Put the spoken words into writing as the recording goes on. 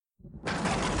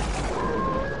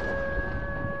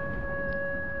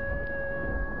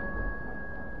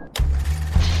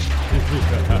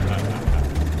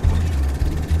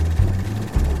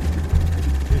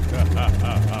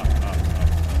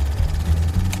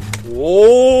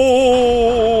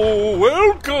Oh,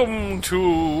 welcome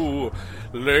to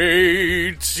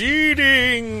Late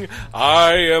Seating.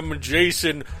 I am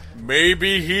Jason.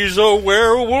 Maybe he's a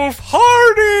werewolf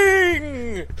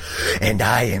Harding. And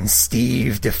I am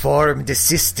Steve, deformed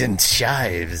assistant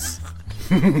Shives.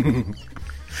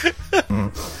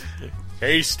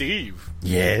 Hey, Steve.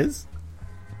 Yes?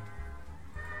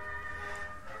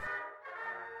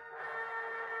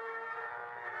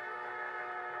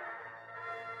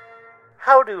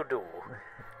 How do you do?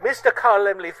 Mr.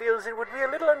 Carl Emley feels it would be a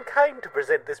little unkind to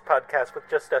present this podcast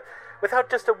without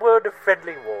just a word of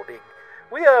friendly warning.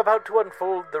 We are about to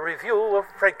unfold the review of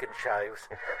Frankenstein,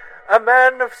 a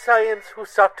man of science who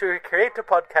sought to create a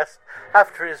podcast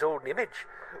after his own image,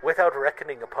 without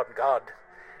reckoning upon God.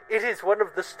 It is one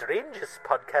of the strangest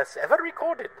podcasts ever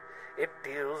recorded. It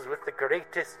deals with the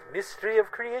greatest mystery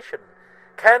of creation.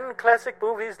 Can classic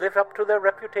movies live up to their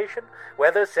reputation,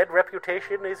 whether said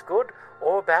reputation is good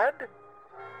or bad?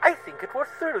 I think it will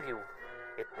thrill you.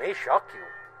 It may shock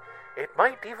you. It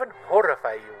might even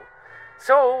horrify you.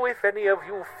 So, if any of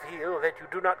you feel that you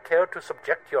do not care to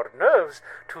subject your nerves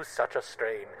to such a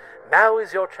strain, now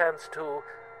is your chance to...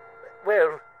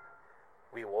 well,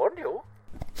 we warned you.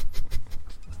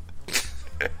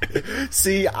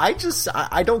 See,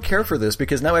 I don't care for this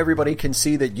because now everybody can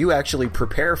see that you actually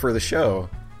prepare for the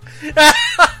show.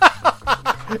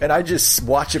 And I just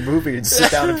watch a movie and sit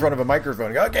down in front of a microphone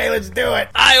and go, okay, let's do it.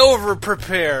 I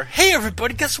over-prepare. Hey,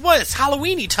 everybody, guess what? It's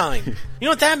Halloweeny time. You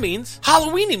know what that means?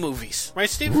 Halloweeny movies. Right,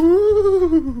 Steve?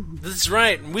 Woo. That's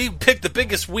right. We picked the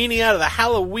biggest weenie out of the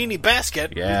Halloweeny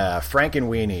basket. Yeah,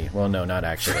 Frankenweenie. Well, no, not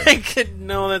actually.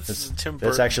 No, that's Tim Burton.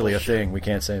 That's actually bullshit. A thing. We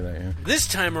can't say that, yeah. This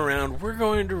time around, we're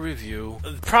going to review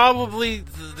probably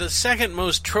the second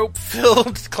most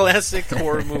trope-filled classic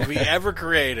horror movie ever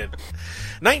created.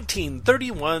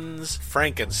 1931's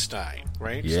Frankenstein,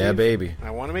 right? Yeah, Steve? baby.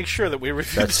 I want to make sure that we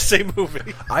review the same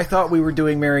movie. I thought we were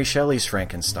doing Mary Shelley's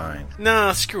Frankenstein.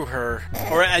 Nah, screw her.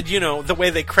 Or, the way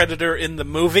they credit her in the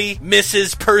movie,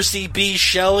 Mrs. Percy B.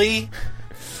 Shelley.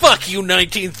 Fuck you,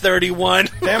 1931.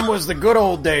 Them was the good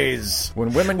old days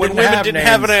when women didn't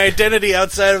have an identity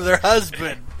outside of their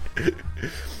husband.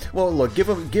 Well, look, give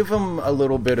them a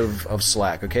little bit of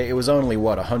slack, okay? It was only,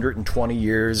 120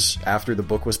 years after the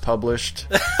book was published?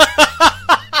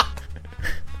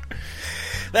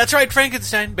 That's right,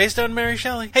 Frankenstein, based on Mary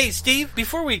Shelley. Hey, Steve,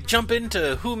 before we jump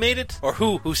into who made it, or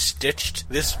who stitched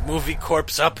this movie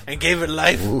corpse up and gave it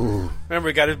life, Ooh. Remember,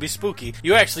 it got to be spooky.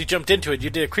 You actually jumped into it. You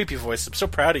did a creepy voice. I'm so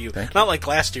proud of you. Thank Not like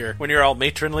last year, when you were all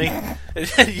matronly.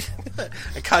 I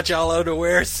caught you all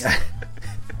unawares.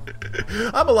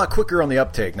 I'm a lot quicker on the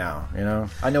uptake now, you know?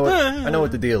 I know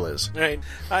what the deal is. Right.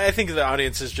 I think the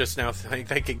audience is just now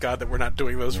thanking God that we're not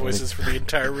doing those voices for the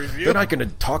entire review. They're not going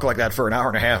to talk like that for an hour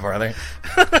and a half, are they?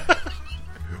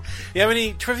 You have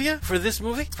any trivia for this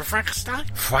movie? For Frankenstein?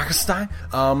 Frankenstein?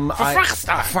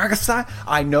 Frankenstein.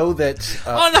 I know that...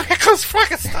 Oh, no, here comes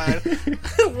Frankenstein.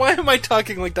 Why am I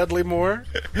talking like Dudley Moore?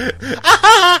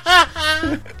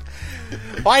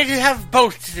 Why do you have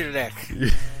boats in your neck?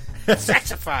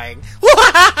 Satisfying.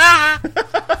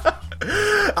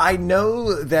 I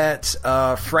know that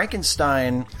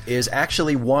Frankenstein is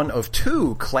actually one of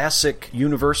two classic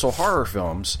Universal horror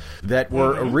films that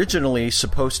were originally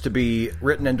supposed to be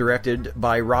written and directed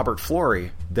by Robert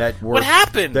Florey. What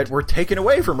happened? That were taken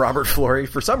away from Robert Florey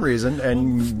for some reason.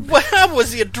 And what happened?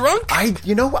 Was he a drunk? I'm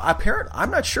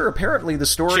not sure. Apparently, the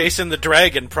story. Jason the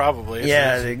Dragon, probably.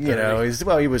 Yeah,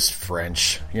 he was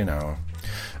French. He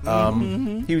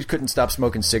couldn't stop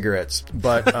smoking cigarettes,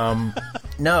 but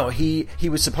no, he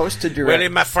was supposed to direct. Well,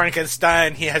 in my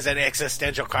Frankenstein, he has an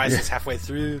existential crisis halfway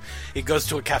through. He goes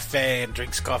to a cafe and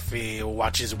drinks coffee,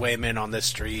 watches women on the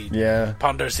street,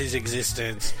 ponders his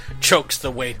existence, chokes the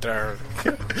waiter,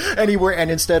 and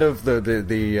instead of the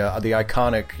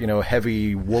iconic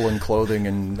heavy woolen clothing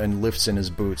and lifts in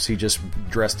his boots, he just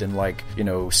dressed in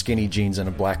skinny jeans and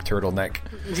a black turtleneck.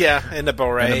 Yeah, and a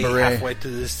beret halfway to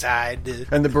the side,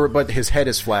 but his head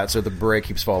is flat, so the beret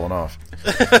keeps falling off.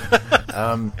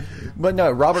 But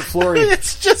no, Robert Florey...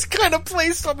 It's just kind of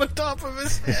placed on the top of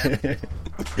his head.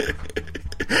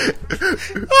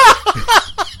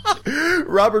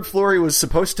 Robert Florey was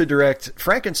supposed to direct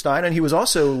Frankenstein, and he was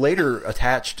also later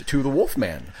attached to the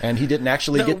Wolfman, and he didn't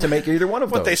actually get to make either one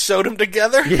of those. They sewed them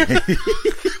together?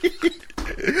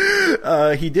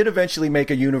 He did eventually make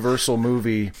a Universal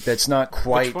movie that's not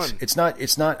quite. Which one? It's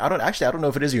not. I don't know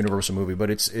if it is a Universal movie, but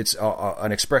it's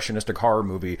an expressionistic horror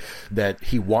movie that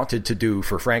he wanted to do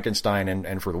for Frankenstein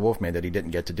and for the Wolfman that he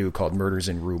didn't get to do, called Murders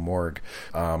in Rue Morgue.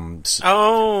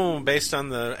 Based on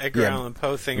the Edgar Allan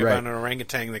Poe thing about an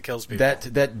orangutan that kills people.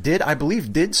 That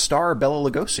did star Bela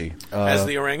Lugosi as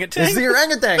the orangutan.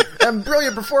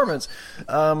 Brilliant performance.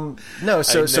 I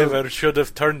never should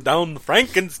have turned down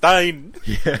Frankenstein.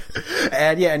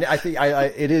 Yeah, and I think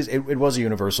it was a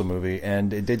Universal movie,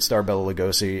 and it did star Bela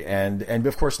Lugosi, and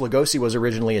of course Lugosi was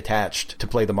originally attached to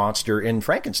play the monster in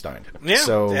Frankenstein. Yeah,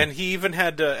 and he even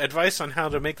had advice on how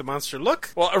to make the monster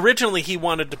look. Well, originally he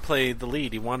wanted to play the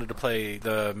lead. He wanted to play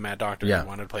the Mad Doctor. Yeah. He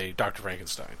wanted to play Dr.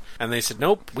 Frankenstein, and they said,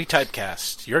 "Nope, we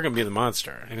typecast. You're going to be the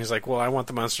monster." And he's like, "Well, I want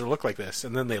the monster to look like this."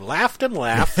 And then they laughed and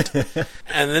laughed,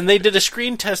 and then they did a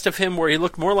screen test of him where he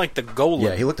looked more like the Golem.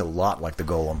 Yeah, he looked a lot like the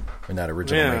Golem in that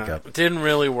original makeup. It didn't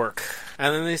really work.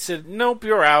 And then they said, "Nope,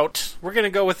 you're out. We're going to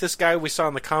go with this guy we saw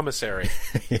in the commissary."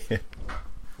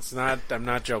 It's not. I'm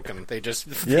not joking. They just.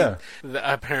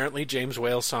 Apparently, James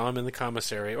Whale saw him in the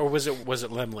commissary, or was it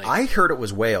Lemley? I heard it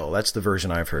was Whale. That's the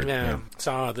version I've heard. Yeah.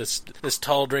 Saw this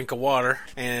tall drink of water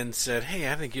and said,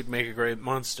 "Hey, I think you'd make a great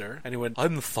monster." And he went,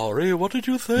 "I'm sorry. What did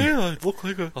you say? I look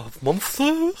like a monster?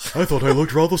 I thought I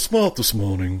looked rather smart this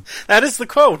morning." That is the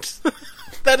quote.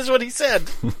 That is what he said.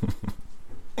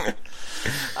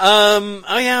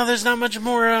 There's not much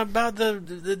more about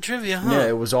the trivia, huh? Yeah,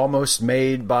 it was almost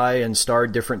made by and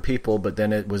starred different people, but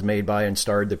then it was made by and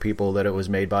starred the people that it was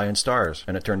made by and stars,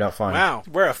 and it turned out fine. Wow,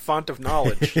 we're a font of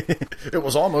knowledge. It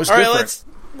was almost different. All right,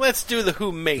 let's do the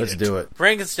who made it. Let's do it.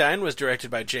 Frankenstein was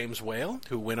directed by James Whale,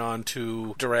 who went on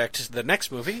to direct the next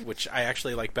movie, which I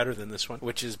actually like better than this one,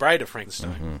 which is Bride of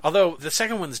Frankenstein. Mm-hmm. Although, the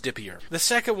second one's dippier. The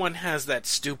second one has that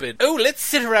stupid, let's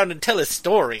sit around and tell a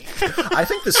story. I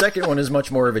think the second one is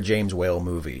much more of a James Whale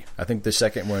movie. I think the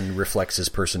second one reflects his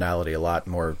personality a lot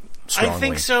more strongly. I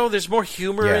think so. The's more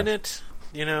humor in it.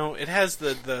 You know, it has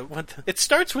it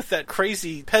starts with that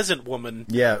crazy peasant woman.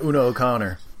 Yeah, Una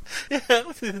O'Connor. Yeah,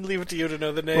 leave it to you to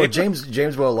know the name. Well,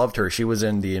 James Whale loved her. She was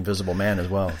in The Invisible Man as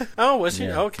well. Oh, was he?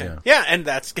 Yeah, okay. Yeah, and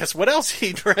guess what else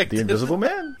he directed? The Invisible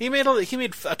Man. He made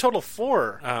a total of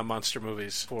 4 monster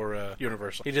movies for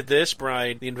Universal. He did this,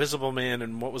 Bride, The Invisible Man,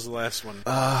 and what was the last one?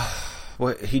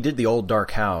 Well, he did The Old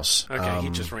Dark House. Okay, he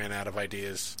just ran out of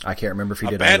ideas. I can't remember if he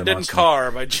did Abandoned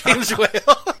Car by James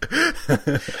Whale.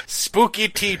 Spooky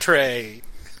Tea Tray.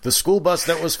 The School Bus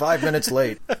That Was 5 Minutes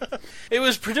Late. It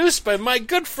was produced by my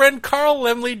good friend Carl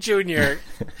Laemmle Jr.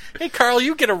 Hey, Carl,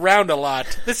 you get around a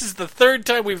lot. This is the 3rd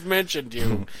time we've mentioned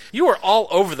you. You were all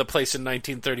over the place in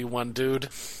 1931, dude.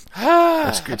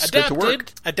 It's good to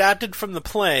work. Adapted from the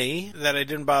play that I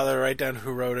didn't bother to write down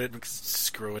who wrote it because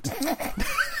screw it.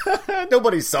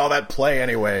 Nobody saw that play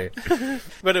anyway.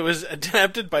 But it was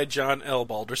adapted by John L.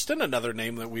 Balderston, another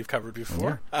name that we've covered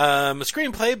before. Yeah. A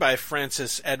screenplay by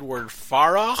Francis Edward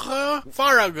Farago.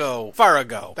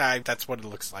 That's what it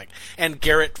looks like. And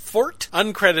Garrett Fort.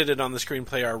 Uncredited on the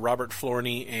screenplay are Robert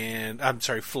Flory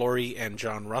and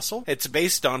John Russell. It's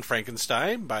based on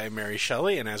Frankenstein by Mary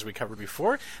Shelley, and as we covered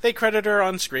before, they credit her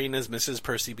on screen as Mrs.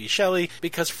 Percy B. Shelley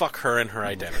because fuck her and her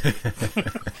identity.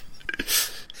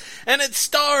 And it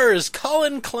stars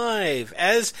Colin Clive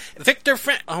as Victor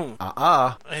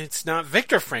It's not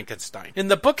Victor Frankenstein. In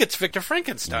the book, it's Victor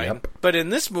Frankenstein. Yep. But in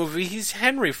this movie, he's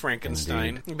Henry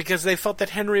Frankenstein. Indeed. Because they felt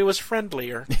that Henry was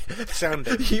friendlier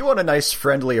sounding. You want a nice,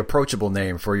 friendly, approachable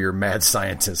name for your mad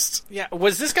scientist. Yeah.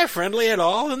 Was this guy friendly at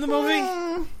all in the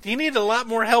movie? He needed a lot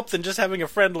more help than just having a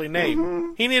friendly name.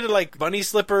 Mm-hmm. He needed, bunny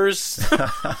slippers.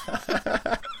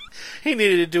 He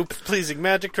needed to do pleasing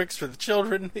magic tricks for the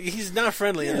children. He's not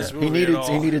friendly in this movie at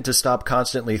all. He needed to stop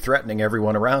constantly threatening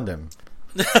everyone around him.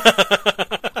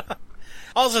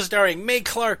 Also starring Mae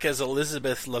Clark as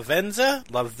Elizabeth Lavenza.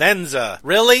 Lavenza.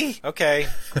 Really? Okay.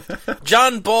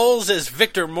 John Bowles as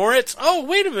Victor Moritz. Oh,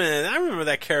 wait a minute. I remember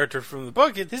that character from the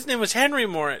book. His name was Henry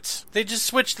Moritz. They just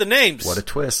switched the names. What a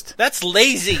twist. That's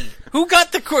lazy. Who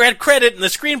got the credit in the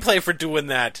screenplay for doing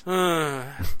that?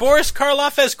 Boris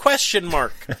Karloff as question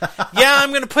mark. Yeah,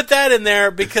 I'm going to put that in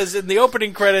there because in the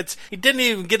opening credits, he didn't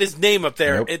even get his name up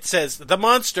there. Nope. It says, the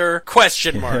monster,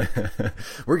 question mark.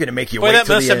 We're going to make you wait till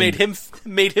the end. That must have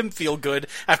made him feel good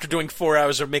after doing 4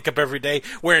 hours of makeup every day,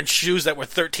 wearing shoes that were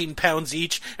 13 pounds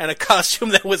each, and a costume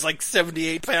that was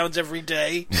 78 pounds every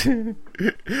day.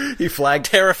 He flagged...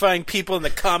 Terrifying people in the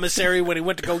commissary when he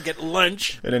went to go get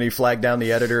lunch. And then he flagged down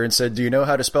the editor and said, "Do you know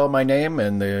how to spell my name?"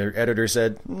 And the editor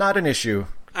said, "Not an issue.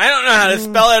 I don't know how to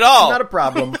spell it all." Not a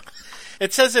problem.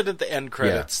 It says it at the end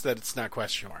credits that it's not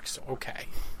question marks, so okay.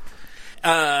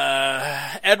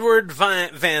 Edward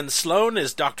Van Sloan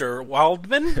is Dr.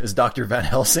 Waldman. Is Dr. Van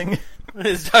Helsing?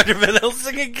 Is Dr. Van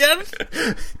Helsing again?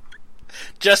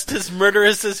 Just as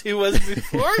murderous as he was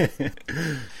before?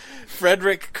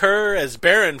 Frederick Kerr as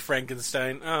Baron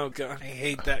Frankenstein. Oh, God. I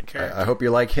hate that character. I hope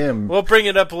you like him. We'll bring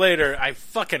it up later. I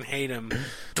fucking hate him.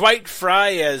 Dwight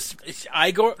Fry as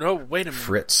Igor. No, wait a minute.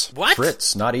 Fritz. What?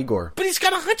 Fritz, not Igor. But he's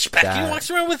got a hunchback. He walks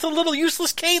around with a little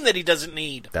useless cane that he doesn't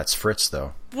need. That's Fritz,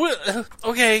 though.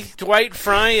 Okay. Dwight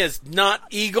Fry as not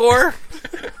Igor.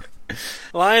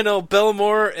 Lionel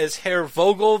Belmore as Herr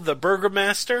Vogel, the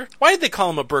Burgermaster. Why did they call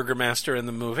him a Burgermaster in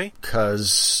the movie?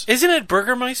 Because isn't it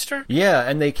Burgermeister? Yeah,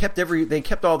 and they kept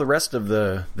all the rest of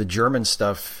the German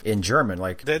stuff in German.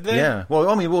 Like, did they? Yeah. Well,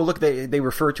 I mean, look, they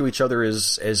refer to each other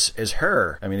as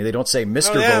Herr. I mean, they don't say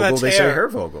Mr. Vogel; they say Herr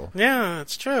Vogel. Yeah,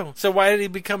 that's true. So why did he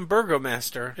become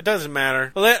Burgomaster? It doesn't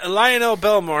matter. Lionel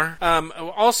Belmore,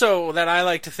 also that I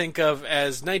like to think of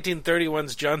as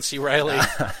 1931's John C. Reilly,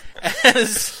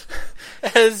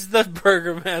 as the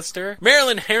Burgermaster.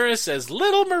 Marilyn Harris as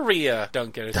Little Maria.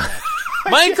 Don't get attached.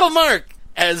 Michael Mark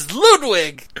as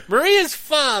Ludwig, Maria's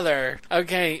father.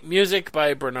 Okay, music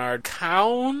by Bernard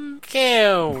Kaun.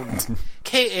 Kaun.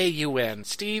 K-A-U-N.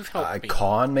 Steve, help me.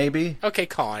 Kaun, maybe? Okay,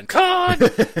 Kaun.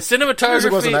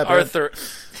 Cinematography,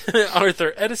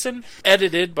 Arthur Edison.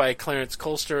 Edited by Clarence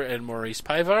Colster and Maurice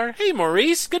Pivar. Hey,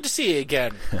 Maurice, good to see you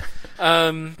again.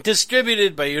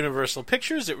 Distributed by Universal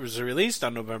Pictures. It was released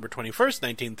on November 21st,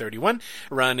 1931.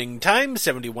 Running time,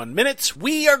 71 minutes.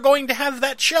 We are going to have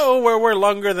that show where we're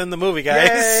longer than the movie,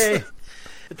 guys. Yay!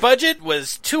 The budget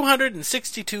was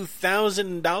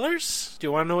 $262,000. Do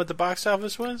you want to know what the box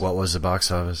office was? What was the box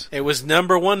office? It was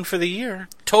number one for the year.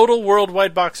 Total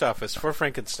worldwide box office for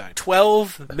Frankenstein.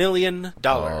 $12 million.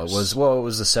 It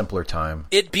was a simpler time.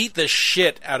 It beat the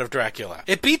shit out of Dracula.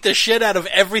 It beat the shit out of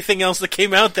everything else that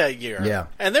came out that year. Yeah.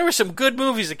 And there were some good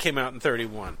movies that came out in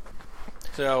 31.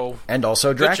 So, and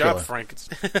also Dracula. Good job,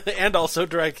 Frankenstein. And also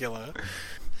Dracula.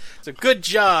 So good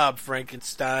job,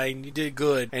 Frankenstein. You did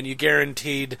good. And you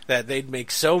guaranteed that they'd make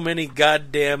so many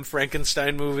goddamn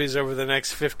Frankenstein movies over the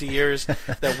next 50 years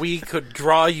that we could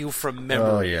draw you from memory.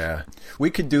 Oh, yeah.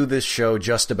 We could do this show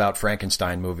just about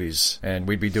Frankenstein movies, and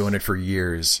we'd be doing it for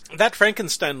years. That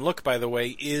Frankenstein look, by the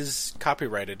way, is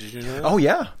copyrighted. Did you know that? Oh,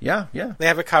 yeah. Yeah. They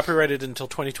have it copyrighted until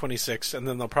 2026, and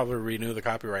then they'll probably renew the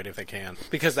copyright if they can.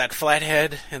 Because that flat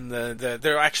head and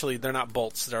they're not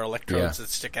bolts, they're electrodes that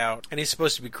stick out. And he's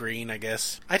supposed to be green, I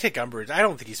guess. I take umbrage. I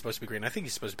don't think he's supposed to be green. I think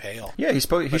he's supposed to be pale. Yeah, he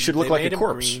should look like a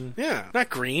corpse. Green. Yeah, not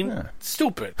green. Yeah.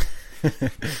 Stupid. Way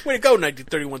to go,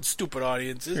 1931 stupid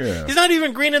audiences. Yeah. He's not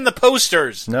even green in the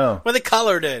posters. No. When they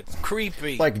colored it.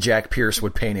 Creepy. Like Jack Pierce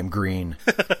would paint him green.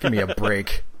 Give me a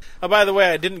break. Oh, by the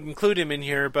way, I didn't include him in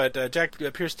here, but Jack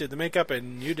Pierce did the makeup,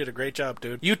 and you did a great job,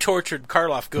 dude. You tortured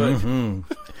Karloff good. Mm-hmm.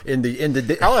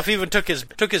 Karloff even took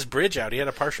his bridge out. He had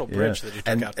a partial bridge that he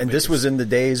took out. And this was in the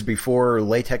days before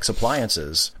latex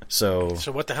appliances. So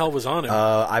what the hell was on it?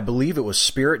 I believe it was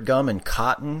spirit gum and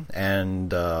cotton and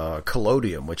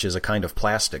collodium, which is a kind of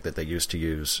plastic that they used to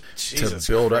use to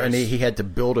build up. And he had to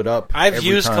build it up. I've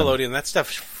used collodium. That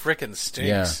stuff frickin'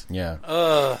 stinks. Yeah.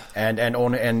 Ugh. And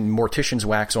mortician's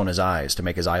wax on his eyes to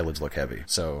make his eyelids look heavy.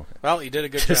 So well, you did a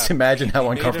good job. Just imagine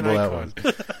how uncomfortable that was.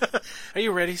 Are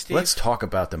you ready, Steve? Let's talk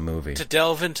about the movie. To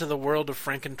delve into the world of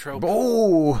Frankentrope.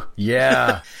 Oh,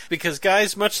 yeah. Because,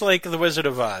 guys, much like The Wizard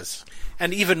of Oz,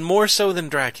 and even more so than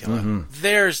Dracula,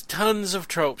 there's tons of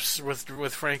tropes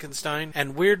with Frankenstein,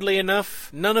 and weirdly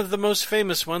enough, none of the most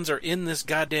famous ones are in this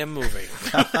goddamn movie.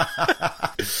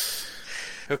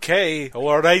 Okay,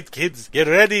 all right, kids, get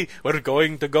ready. We're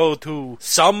going to go to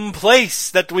some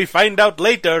place that we find out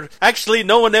later. Actually,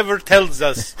 no one ever tells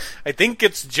us. I think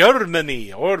it's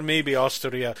Germany, or maybe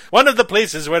Austria. One of the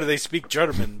places where they speak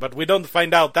German, but we don't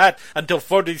find out that until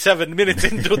 47 minutes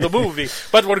into the movie.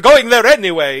 But we're going there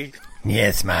anyway.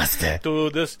 Yes, master. To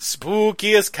the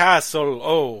spookiest castle.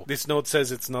 Oh, this note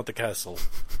says it's not a castle.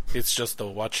 It's just a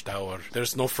watchtower.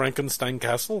 There's no Frankenstein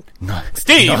castle? No,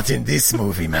 Steve! Not in this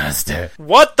movie, master.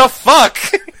 What the fuck?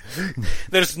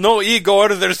 There's no Igor,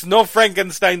 there's no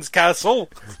Frankenstein's castle.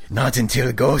 Not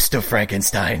until Ghost of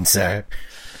Frankenstein, sir.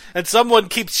 And someone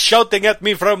keeps shouting at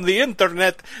me from the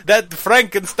internet that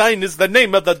Frankenstein is the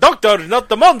name of the doctor, not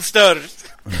the monster.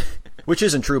 Which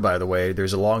isn't true, by the way.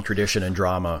 There's a long tradition in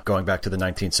drama going back to the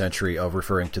 19th century of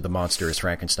referring to the monster as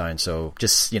Frankenstein. So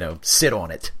just, sit on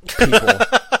it, people.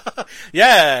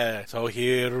 Yeah. So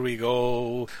here we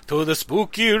go to the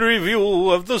spooky review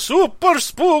of the super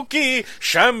spooky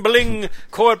shambling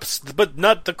corpse, but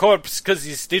not the corpse because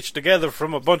he's stitched together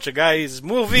from a bunch of guys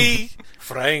movie,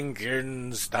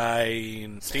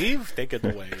 Frankenstein. Steve, take it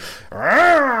away.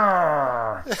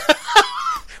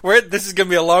 This is going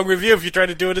to be a long review if you try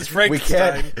to do it as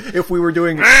Frankenstein. We can't. If we were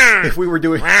doing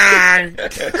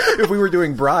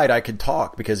Bride, I could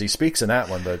talk because he speaks in that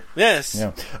one. But yes.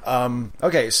 Yeah.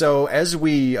 Okay. So as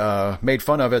we made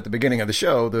fun of at the beginning of the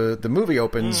show, the movie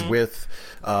opens with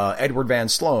Edward Van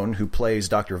Sloan, who plays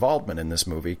Dr. Waldman in this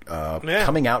movie,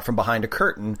 coming out from behind a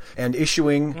curtain and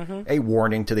issuing a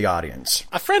warning to the audience.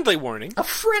 A friendly warning. A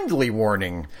friendly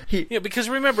warning. Because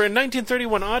remember, in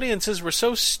 1931, audiences were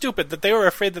so stupid that they were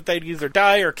afraid that they'd either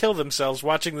die or kill themselves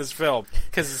watching this film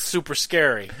because it's super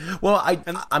scary. Well,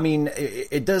 I mean,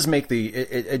 it does make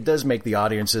the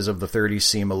audiences of the 30s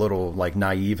seem a little like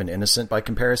naive and innocent by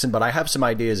comparison. But I have some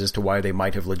ideas as to why they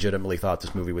might have legitimately thought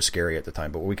this movie was scary at the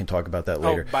time. But we can talk about that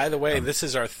later. Oh, by the way, this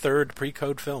is our third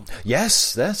pre-code film.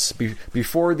 Yes, that's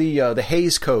before the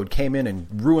Hays Code came in and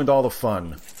ruined all the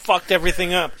fun. Fucked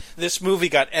everything up. This movie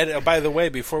got edited. By the way,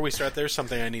 before we start, there's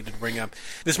something I needed to bring up.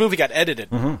 This movie got edited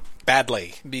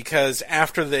badly because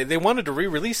after they wanted to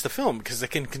re-release the film because they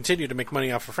can continue to make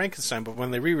money off of Frankenstein, but when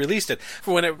they re-released it,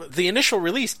 the initial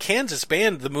release, Kansas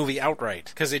banned the movie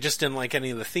outright because they just didn't like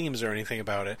any of the themes or anything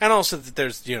about it, and also that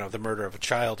there's the murder of a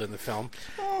child in the film,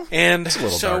 and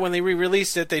so dark. When they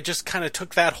re-released it, they just kind of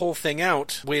took that whole thing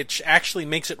out, which actually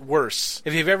makes it worse.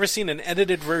 If you've ever seen an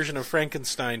edited version of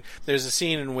Frankenstein, there's a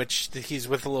scene in which he's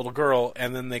with a little girl,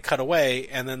 and then they cut away,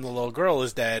 and then the little girl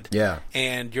is dead. Yeah.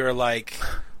 And you're like,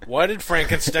 what did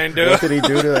Frankenstein do? What did he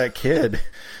do to that kid?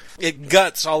 It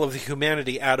guts all of the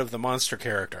humanity out of the monster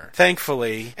character.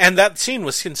 Thankfully, and that scene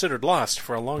was considered lost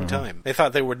for a long time. They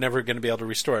thought they were never going to be able to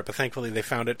restore it, but thankfully they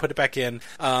found it, put it back in.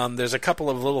 There's a couple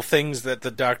of little things that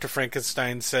the Dr.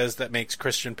 Frankenstein says that makes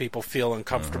Christian people feel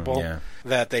uncomfortable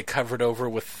that they covered over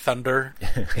with thunder,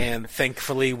 and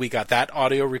thankfully we got that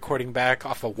audio recording back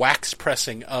off a wax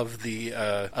pressing of the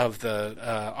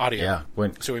audio. Yeah,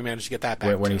 so we managed to get that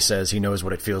back. When he says he knows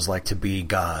what it feels like to be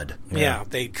God. Yeah,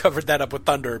 they covered that up with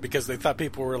thunder because they thought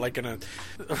people were like going to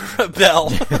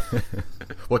rebel.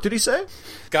 What did he say?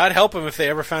 God help him if they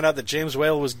ever found out that James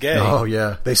Whale was gay. Oh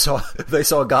yeah, they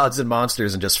saw Gods and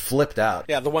Monsters and just flipped out.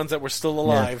 Yeah, the ones that were still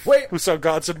alive. Yeah. Wait, who saw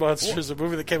Gods and Monsters, a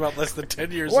movie that came out less than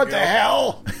 10 years ago. What the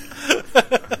hell?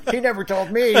 He never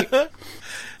told me.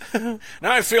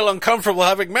 Now I feel uncomfortable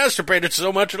having masturbated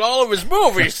so much in all of his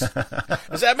movies.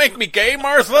 Does that make me gay,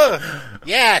 Martha?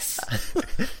 Yes.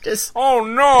 Oh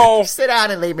no. Sit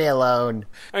down and leave me alone.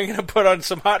 I'm going to put on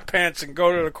some hot pants and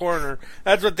go to the corner.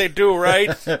 That's what they do,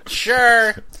 right?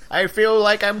 Sure. I feel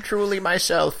like I'm truly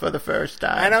myself for the first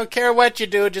time. I don't care what you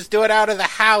do. Just do it out of the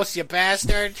house, you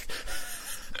bastard.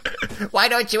 Why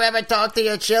don't you ever talk to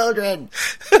your children?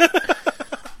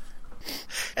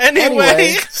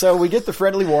 Anyway, so we get the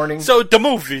friendly warning. So the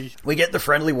movie. We get the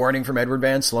friendly warning from Edward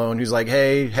Van Sloan, who's like,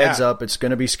 hey, heads up, it's going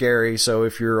to be scary, so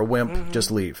if you're a wimp,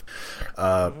 just leave.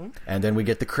 And then we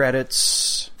get the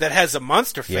credits. That has a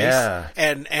monster face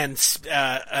and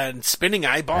spinning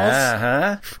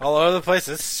eyeballs all over the place.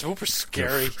 It's super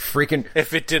scary. Freaking.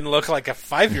 If it didn't look like a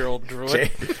 5-year-old druid.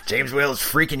 James Whale's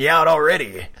freaking you out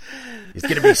already. He's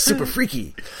going to be super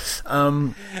freaky.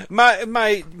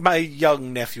 My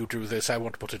young nephew drew this. I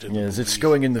won't put it in. Yes, it's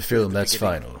going in the film. That's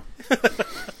final.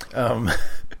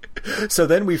 So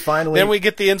then we finally... Then we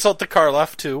get the insult to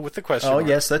Karloff, too, with the question mark.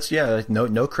 Yes, that's... Yeah,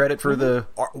 no credit for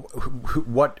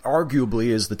what arguably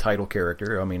is the title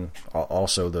character. I mean,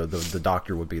 also the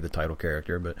doctor would be the title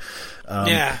character, but...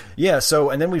 Yeah, so...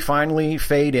 And then we finally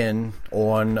fade in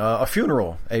on a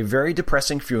funeral. A very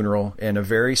depressing funeral in a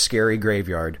very scary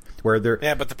graveyard. Where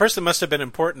yeah, but the person must have been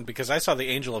important because I saw the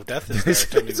Angel of Death is there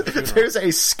attending the funeral. There's a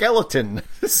skeleton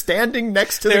standing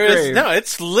next to the grave. No,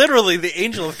 it's literally the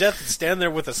Angel of Death that's standing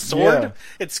there with a sword. Yeah.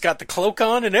 It's got the cloak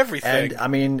on and everything. And I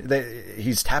mean,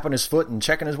 he's tapping his foot and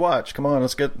checking his watch. Come on,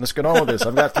 let's get on with this.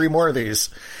 I've got 3 more of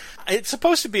these. It's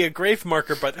supposed to be a grave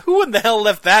marker, but who in the hell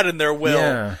left that in their will?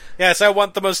 Yeah. Yes, I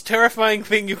want the most terrifying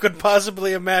thing you could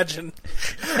possibly imagine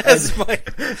as my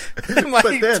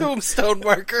tombstone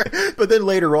marker. But then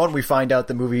later on, we find out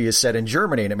the movie is set in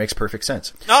Germany, and it makes perfect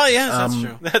sense. Oh, yes, that's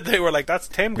true. They were like, that's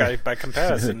tame guy by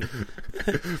comparison.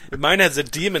 Mine has a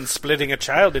demon splitting a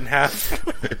child in half.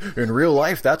 In real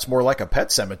life, that's more like a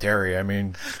pet cemetery. I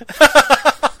mean,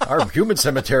 our human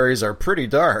cemeteries are pretty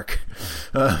dark.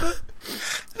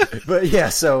 But yeah,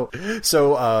 so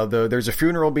there's a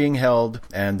funeral being held,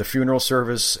 and the funeral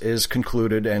service is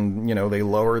concluded, and they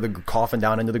lower the coffin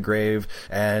down into the grave,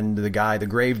 and the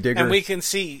grave digger, and we can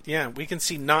see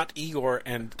not Igor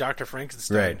and Dr.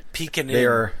 Frankenstein peeking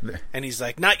in, and he's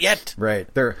like, not yet,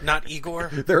 they're not Igor.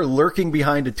 They're lurking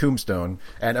behind a tombstone,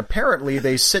 and apparently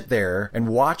they sit there and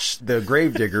watch the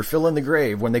grave digger fill in the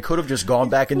grave when they could have just gone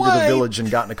back into the village and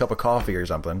gotten a cup of coffee or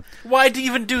something. Why do you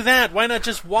even do that? Why not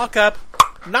just walk up,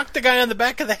 knock the guy on the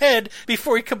back of the head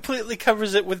before he completely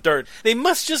covers it with dirt? They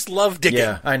must just love digging.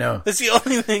 Yeah, I know. That's the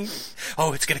only thing.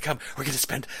 Oh, it's going to come. We're going to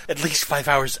spend at least 5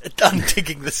 hours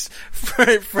undigging this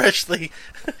freshly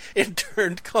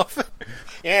interned coffin.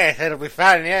 Yeah, it'll be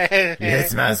fun. Yeah.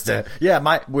 Yes, master.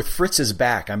 Yeah, with Fritz's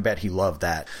back, I bet he loved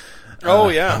that. Oh,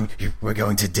 yeah. We're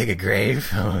going to dig a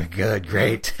grave? Oh, good,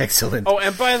 great, excellent. Oh,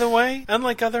 and by the way,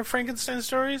 unlike other Frankenstein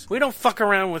stories, we don't fuck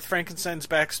around with Frankenstein's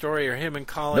backstory or him in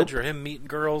college or him meeting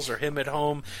girls or him at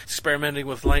home experimenting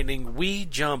with lightning. We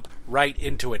jump right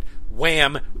into it.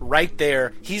 Wham, right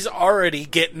there. He's already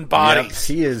getting bodies.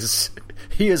 Yep,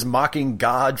 he is mocking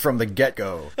God from the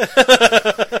get-go.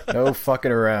 No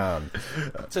fucking around.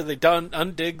 So they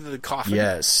undig the coffin?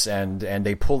 Yes, and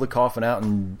they pull the coffin out,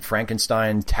 and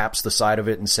Frankenstein taps the side of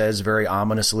it and says very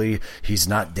ominously, he's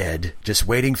not dead, just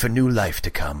waiting for new life to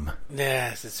come.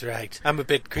 Yes, that's right. I'm a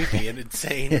bit creepy and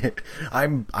insane.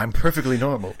 I'm perfectly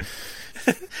normal.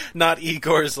 Not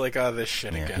Igor's like, oh, this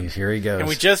shit again. Here he goes. Can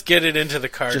we just get it into the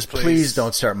card, just please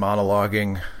don't start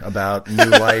monologuing about new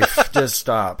life. Just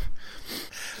stop.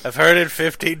 I've heard it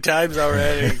 15 times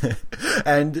already.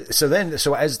 And so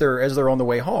as they're on the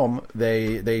way home,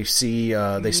 they see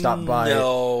they stop by.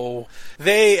 No,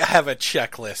 they have a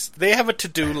checklist. They have a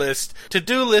to-do list.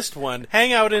 To-do list 1: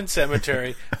 hang out in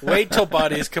cemetery. Wait till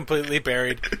body is completely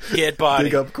buried. Get body.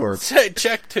 Dig up corpse.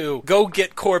 Check 2: go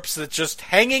get corpse that's just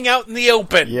hanging out in the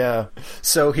open. Yeah.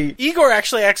 So Igor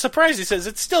actually acts surprised. He says,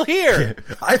 "It's still here."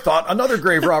 I thought another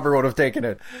grave robber would have taken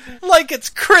it. Like it's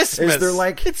Christmas.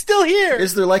 It's still here.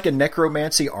 Is there like a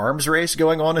necromancy arms race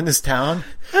going on in this town?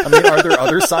 I mean, are there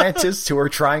other scientists who are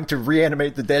trying to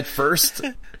reanimate the dead first?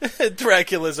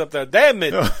 Dracula's up there. Damn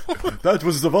it! That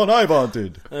was the one I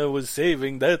wanted. I was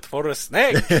saving that for a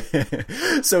snack.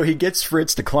 So he gets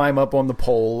Fritz to climb up on the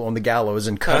pole on the gallows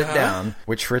and cut it down,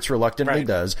 which Fritz reluctantly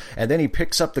does. And then he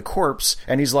picks up the corpse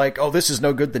and he's like, "Oh, this is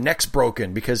no good. The neck's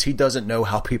broken," because he doesn't know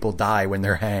how people die when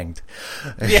they're hanged.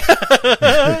 Yeah.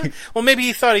 Well, maybe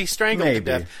he thought he strangled to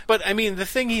death. But I mean, the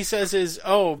thing he says is,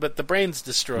 "Oh, but the brain's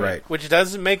destroyed," which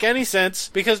doesn't make any sense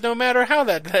because no matter how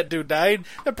that dude died,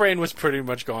 the brain was pretty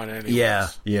much gone anyway.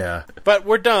 Yeah. But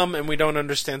we're dumb and we don't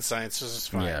understand science, so it's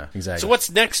fine. Yeah, exactly. So what's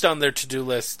next on their to-do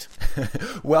list?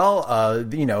 Well,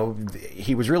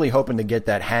 he was really hoping to get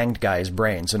that hanged guy's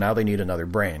brain, so now they need another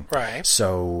brain. Right.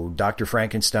 So Dr.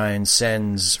 Frankenstein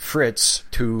sends Fritz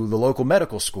to the local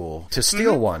medical school to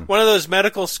steal one. One of those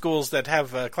medical schools that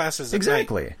have classes at night.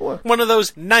 Exactly. One of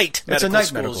those night medical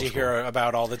schools medical you hear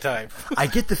about all the time. I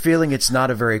get the feeling it's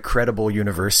not a very credible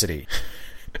university.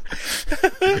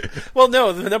 Well,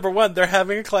 no, number 1, they're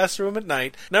having a classroom at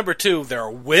night. Number 2, there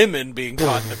are women being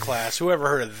taught in the class. Whoever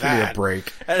heard of that? Give me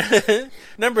a break.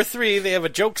 Number 3, they have a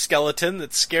joke skeleton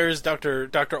that scares Dr.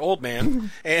 Oldman,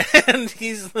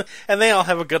 and they all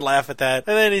have a good laugh at that.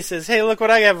 And then he says, "Hey, look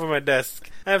what I have on my desk.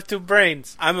 I have 2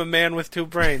 brains. I'm a man with 2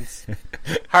 brains."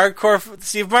 Hardcore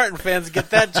Steve Martin fans get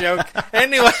that joke.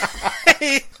 Anyway.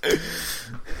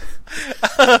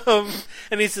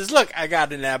 And he says, "Look, I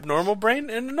got an abnormal brain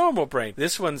and a normal brain.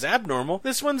 This one's abnormal.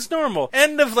 This one's normal.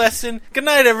 End of lesson. Good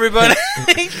night, everybody."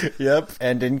 Yep.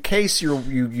 And in case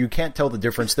you can't tell the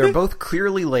difference, they're both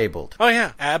clearly labeled. Oh,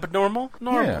 yeah. Abnormal,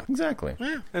 normal. Yeah, exactly.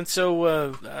 Yeah. And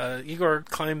so Igor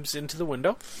climbs into the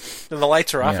window. The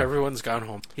lights are off. Yeah. Everyone's gone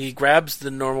home. He grabs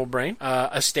the normal brain.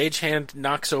 A stagehand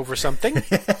knocks over something.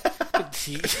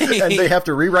 And they have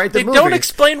to rewrite the movie. They don't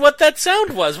explain what that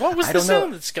sound was. What was the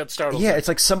sound that got startled? Yeah, it's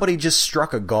like somebody just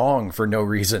struck a gong for no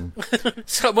reason.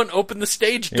 Someone opened the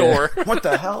stage door. Yeah. What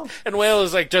the hell? And Whale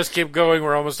is like, "Just keep going.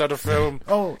 We're almost out of film.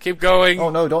 Oh, keep going. Oh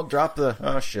no, don't drop the.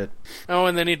 Oh shit. Oh,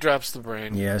 and then he drops the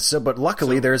brain. Yeah. But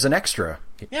luckily there's an extra.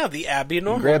 Yeah, the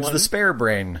abnormal one. Grabs one. the spare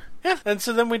brain. Yeah, and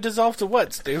so then we dissolve to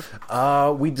what, Steve?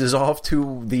 We dissolve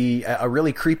to a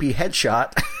really creepy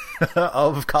headshot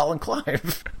of Colin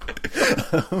Clive.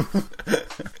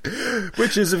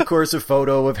 Which is, of course, a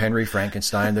photo of Henry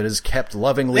Frankenstein that is kept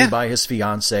lovingly by his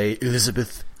fiancée,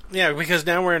 Elizabeth. Yeah, because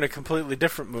now we're in a completely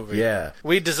different movie. Yeah.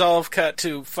 We dissolve cut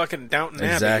to fucking Downton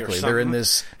Abbey or something.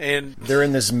 They're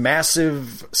in this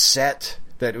massive set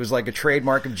that was like a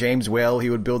trademark of James Whale.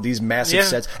 He would build these massive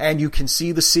sets, and you can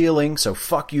see the ceiling, so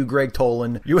fuck you, Greg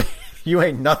Tolan. You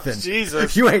ain't nothing.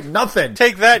 Jesus. You ain't nothing.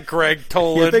 Take that, Greg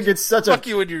Toland. You think it's such Fuck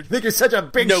you and your think it's such a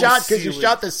big no shot because you ceiling.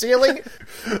 shot the ceiling?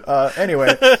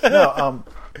 Anyway, no.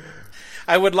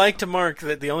 I would like to mark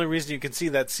that the only reason you can see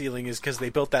that ceiling is because they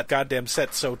built that goddamn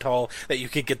set so tall that you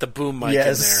could get the boom mic in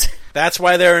there. That's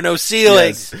why there are no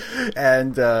ceilings.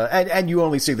 Yes. And you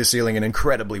only see the ceiling in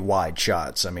incredibly wide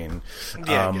shots. I mean,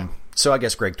 Yeah. So I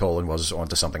guess Greg Toland was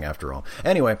onto something after all.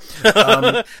 Anyway.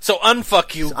 So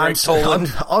unfuck you, Greg Toland.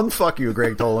 Unfuck you,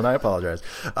 Greg Toland. I apologize.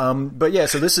 But yeah,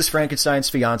 so this is Frankenstein's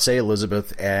fiancée,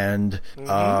 Elizabeth, and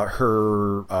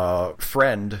her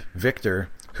friend, Victor,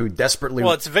 who desperately...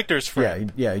 Well, it's Victor's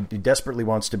friend. Yeah, he desperately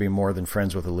wants to be more than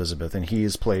friends with Elizabeth, and he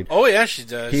is played... Oh, yeah, she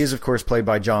does. He is, of course, played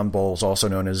by John Bowles, also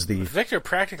known as the... Victor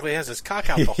practically has his cock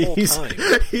out the whole time.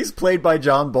 He's played by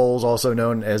John Bowles, also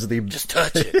known as the... Just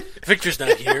touch it. Victor's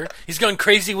not here. He's gone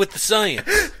crazy with the science.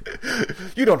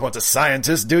 You don't want a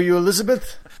scientist, do you,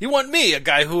 Elizabeth? You want me, a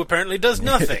guy who apparently does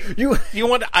nothing. You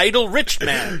want an idle rich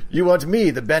man. You want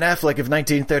me, the Ben Affleck of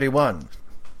 1931.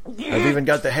 I've even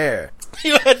got the hair.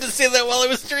 You had to say that while I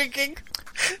was drinking.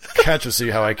 Can't you see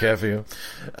how I care for you?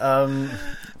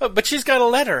 But she's got a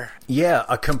letter. Yeah,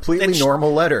 a completely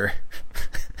normal letter.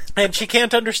 And she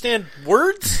can't understand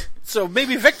words, so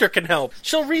maybe Victor can help.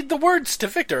 She'll read the words to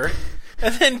Victor,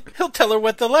 and then he'll tell her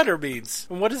what the letter means.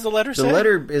 And what does the letter say? The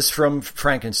letter is from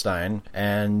Frankenstein,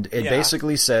 and it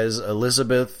basically says,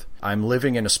 Elizabeth... I'm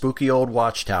living in a spooky old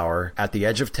watchtower at the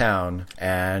edge of town,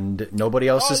 and nobody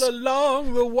else is... All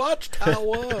along the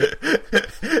watchtower.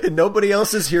 Nobody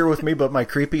else is here with me but my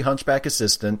creepy hunchback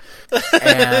assistant,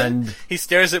 and... He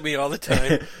stares at me all the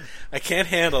time. I can't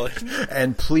handle it.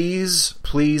 And please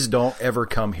don't ever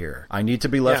come here. I need to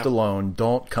be left alone.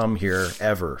 Don't come here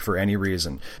ever for any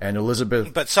reason. And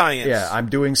Elizabeth... But science. Yeah, I'm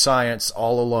doing science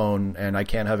all alone, and I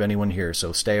can't have anyone here,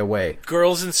 so stay away.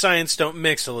 Girls and science don't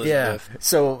mix, Elizabeth. Yeah.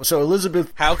 So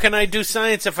Elizabeth... How can I do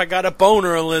science if I got a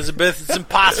boner, Elizabeth? It's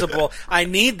impossible. I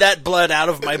need that blood out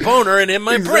of my boner and in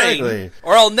my brain.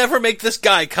 Or I'll never make this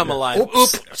guy come alive.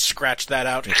 Oops. Oop! Scratch that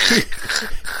out.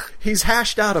 He's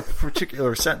hashed out a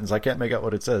particular sentence. I can't make out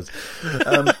what it says.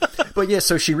 But yeah,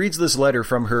 so she reads this letter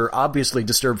from her obviously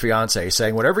disturbed fiance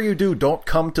saying, whatever you do, don't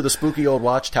come to the spooky old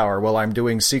watchtower while I'm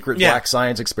doing secret black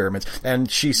science experiments. And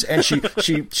she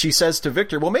says to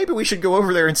Victor, well, maybe we should go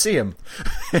over there and see him.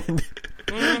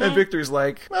 And Victor's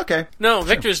like, okay. No,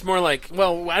 Victor's more like,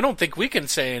 well, I don't think we can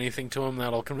say anything to him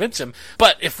that'll convince him.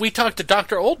 But if we talk to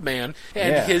Dr. Oldman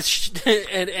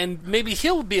and and maybe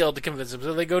he'll be able to convince him.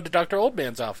 So they go to Dr.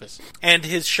 Oldman's office and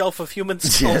his shelf of human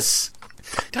skulls. Yes.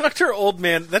 Dr.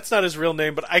 Oldman, that's not his real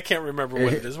name, but I can't remember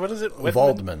what it is. What is it?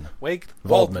 Waldman.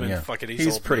 Waldman, yeah. Fuck it,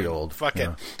 he's old, pretty man. old. Fuck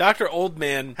yeah. it. Dr.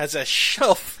 Oldman has a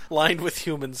shelf lined with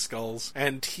human skulls,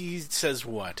 and he says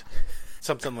what?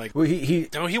 Something like, well, he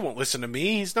won't listen to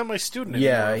me. He's not my student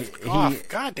anymore. Yeah,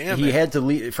 God damn it. He had to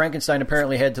leave. Frankenstein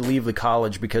apparently had to leave the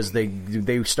college because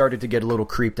they started to get a little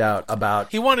creeped out about...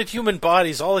 He wanted human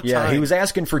bodies all the time. Yeah, he was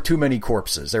asking for too many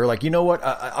corpses. They were like, you know what?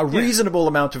 A reasonable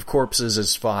amount of corpses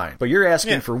is fine, but you're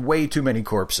asking for way too many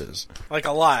corpses. Like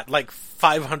a lot. Like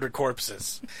 500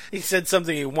 corpses. He said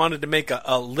something, he wanted to make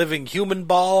a living human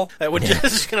ball that would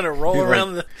just kind of roll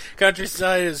around the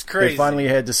countryside. Is crazy. They finally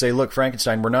had to say, look,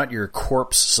 Frankenstein, we're not your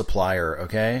corpse supplier,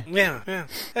 okay? Yeah.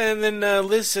 And then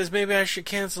Liz says, maybe I should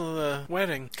cancel the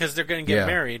wedding, because they're going to get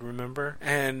married, remember?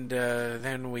 And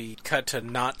then we cut to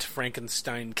not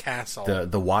Frankenstein Castle.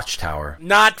 The Watchtower.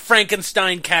 Not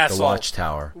Frankenstein Castle. The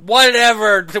Watchtower.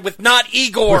 Whatever, with not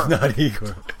Igor. With not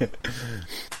Igor.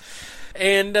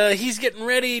 And he's getting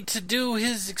ready to do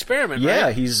his experiment, yeah,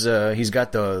 right? he's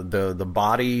got the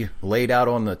body laid out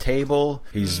on the table.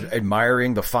 He's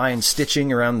admiring the fine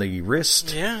stitching around the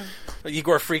wrist. Yeah.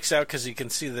 Igor freaks out because he can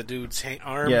see the dude's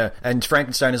arm. Yeah, and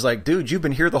Frankenstein is like, dude, you've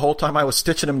been here the whole time I was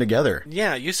stitching them together.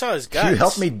 Yeah, you saw his guts. You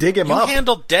helped me dig him up. You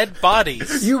handled dead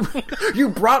bodies. You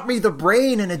brought me the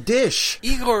brain in a dish.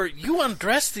 Igor, you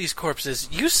undressed these corpses.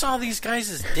 You saw these guys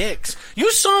as dicks.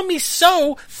 You saw me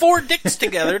sew 4 dicks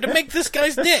together to make this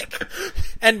guy's dick.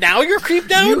 And now you're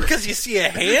creeped out because you see a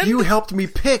hand? You helped me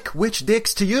pick which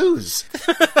dicks to use.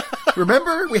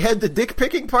 Remember? We had the dick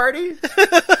picking party?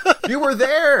 You were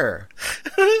there.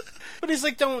 But he's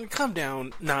like, don't, calm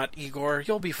down, not Igor,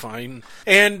 you'll be fine.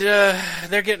 And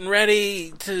they're getting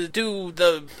ready to do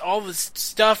all this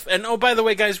stuff. And oh, by the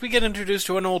way, guys, we get introduced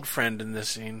to an old friend in this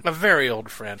scene. A very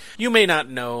old friend. You may not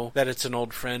know that it's an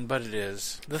old friend, but it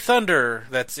is. The thunder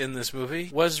that's in this movie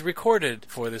was recorded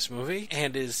for this movie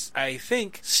and is, I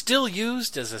think, still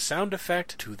used as a sound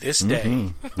effect to this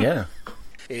day. Yeah.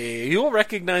 You'll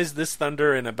recognize this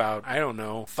thunder in about,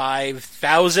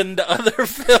 5,000 other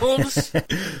films,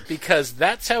 because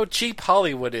that's how cheap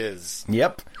Hollywood is.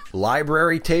 Yep.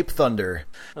 Library tape thunder.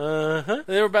 They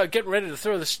were about getting ready to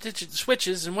throw the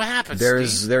switches, and what happens?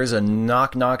 There's a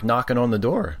knocking on the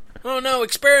door. Oh no,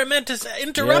 experimentus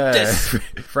interruptus. Yeah.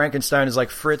 Frankenstein is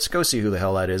like, Fritz, go see who the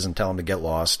hell that is and tell him to get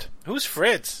lost. Who's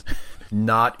Fritz?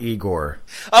 Not Igor.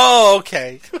 Oh,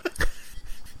 okay.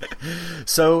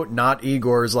 So, not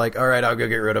Igor's like, all right, I'll go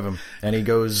get rid of him. And he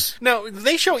goes... No,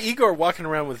 they show Igor walking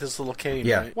around with his little cane,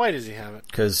 yeah. Right? Why does he have it?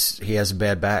 Because he has a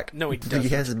bad back. No, he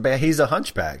doesn't. He's a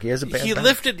hunchback. He has a bad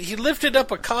back. He lifted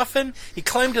up a coffin. He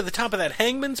climbed to the top of that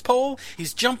hangman's pole.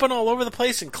 He's jumping all over the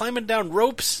place and climbing down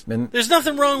ropes. There's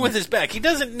nothing wrong with his back. He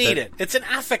doesn't need it. It's an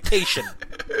affectation.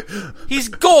 He's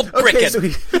gold bricking.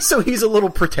 Okay, so he's a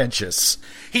little pretentious.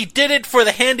 He did it for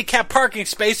the handicap parking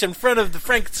space in front of the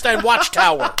Frankenstein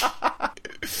watchtower.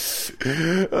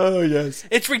 Oh, yes.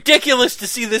 It's ridiculous to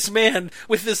see this man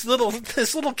with this little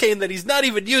cane that he's not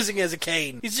even using as a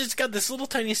cane. He's just got this little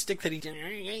tiny stick that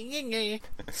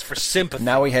it's for sympathy.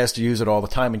 Now he has to use it all the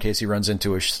time in case he runs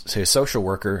into his social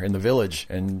worker in the village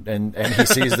and he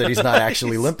sees that he's not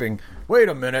actually limping. Wait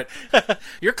a minute.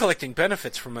 You're collecting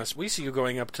benefits from us. We see you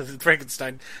going up to the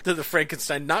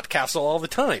Frankenstein knot castle all the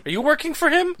time. Are you working for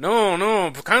him?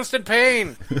 No, constant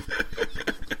pain.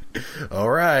 All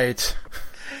right.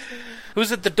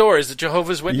 Who's at the door? Is it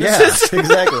Jehovah's Witnesses? Yeah,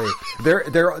 exactly.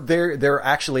 They're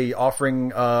actually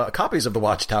offering copies of the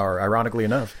Watchtower, ironically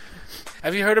enough.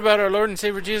 Have you heard about our Lord and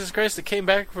Savior Jesus Christ that came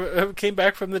back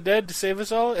from the dead to save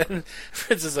us all? And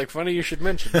Fritz is like, funny you should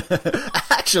mention.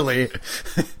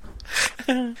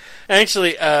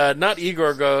 Actually, not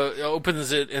Igor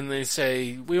opens it and they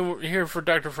say, we were here for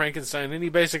Dr. Frankenstein, and he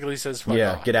basically says, fuck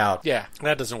off. Get out. Yeah,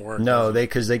 that doesn't work. No,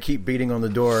 because they keep beating on the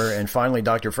door, and finally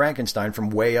Dr. Frankenstein, from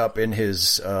way up in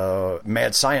his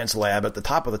mad science lab at the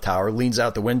top of the tower, leans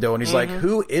out the window and he's like,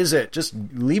 who is it? Just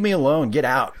leave me alone, get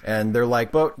out. And they're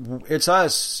like, but it's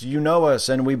us, you know us,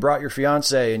 and we brought your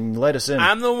fiancé and let us in.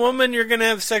 I'm the woman you're going to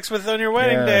have sex with on your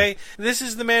wedding day. This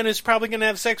is the man who's probably going to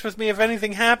have sex with me if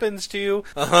anything happens to you.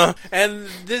 And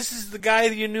this is the guy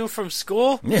that you knew from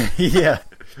school? Yeah.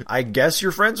 I guess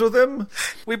you're friends with him?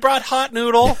 We brought Hot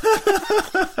Noodle.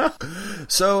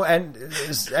 So, and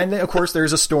of course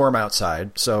there's a storm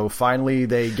outside. So finally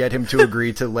they get him to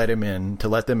agree to let them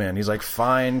in. He's like,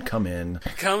 fine, come in.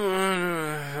 Come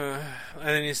on. And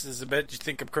then he says, I bet you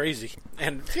think I'm crazy.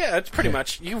 And yeah, it's pretty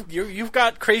much, you've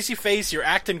got crazy face, you're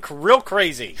acting real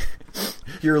crazy.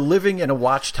 You're living in a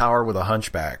watchtower with a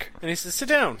hunchback. And he says, sit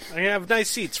down. I have nice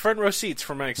seats, front row seats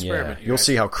for my experiment. Yeah, you'll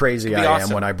see how crazy I am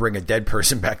when I bring a dead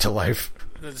person back to life.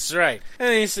 That's right. And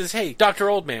then he says, hey, Dr.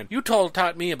 Oldman, you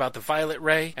taught me about the violet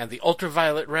ray and the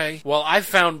ultraviolet ray. Well, I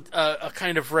found a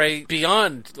kind of ray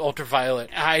beyond ultraviolet.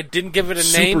 I didn't give it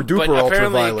a name, but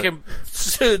apparently it can...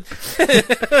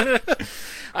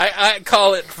 I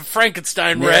call it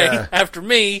Frankenstein ray after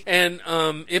me, and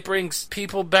it brings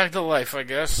people back to life, I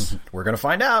guess. We're going to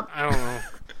find out. I don't know.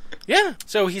 Yeah,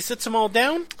 so he sits them all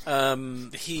down.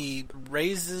 They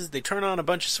turn on a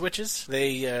bunch of switches.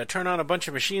 They turn on a bunch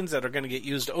of machines that are going to get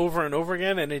used over and over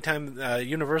again anytime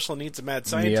Universal needs a mad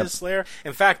scientist there.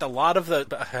 In fact, a lot of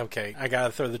okay, I got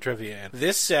to throw the trivia in.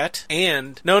 This set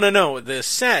and... No, the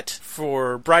set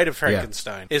for Bride of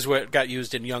Frankenstein is what got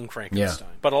used in Young Frankenstein.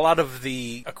 Yeah. But a lot of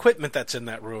the equipment that's in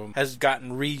that room has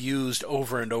gotten reused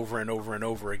over and over and over and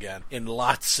over again in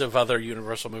lots of other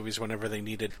Universal movies whenever they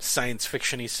needed science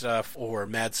fiction-y stuff or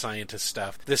mad scientist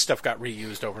stuff. This stuff got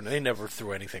reused over and they never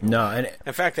threw anything away. No, and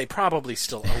in fact, they probably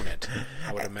still own it,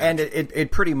 I would imagine. And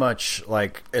it pretty much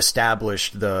like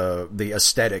established the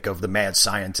aesthetic of the mad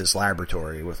scientist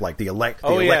laboratory with like the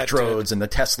electrodes and the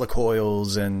Tesla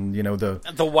coils and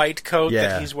the white coat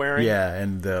that he's wearing. Yeah,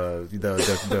 and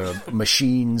the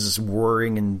machines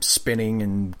whirring and spinning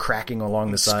and cracking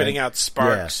along the side, spitting out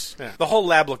sparks. Yeah. The whole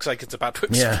lab looks like it's about to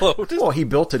explode. Well, he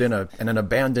built it in an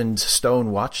abandoned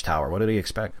stone watchtower. What did he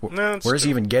expect? Where's he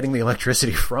even getting the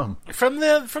electricity from? From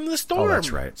the storm. Oh,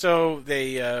 that's right. So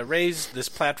they raise this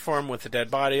platform with a dead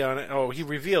body on it. Oh, he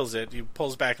reveals it. He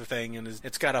pulls back the thing, and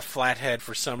it's got a flat head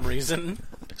for some reason.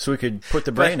 So we could put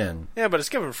the brain in. Yeah, but it's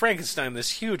giving Frankenstein this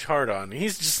huge heart-on.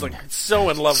 He's just like so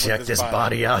in love with Check this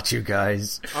body out, you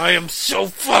guys. I am so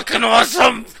fucking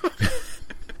awesome!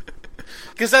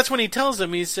 Because that's when he tells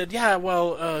him, he said, yeah,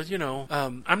 well,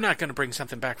 I'm not going to bring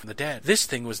something back from the dead. This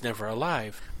thing was never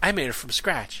alive. I made it from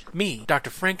scratch. Me, Dr.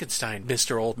 Frankenstein,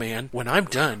 Mr. Old Man. When I'm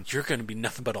done, you're going to be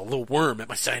nothing but a little worm at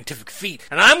my scientific feet,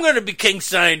 and I'm going to be king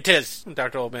scientist. And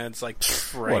Dr. Old Man's like,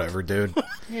 right. Whatever, dude.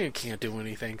 You can't do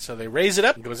anything. So they raise it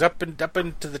up. It goes up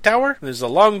into the tower. There's a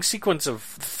long sequence of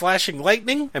flashing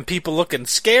lightning and people looking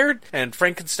scared and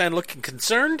Frankenstein looking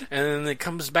concerned. And then it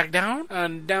comes back down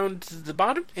to the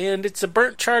bottom, and it's a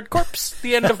burnt, charred corpse.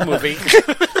 The end of movie.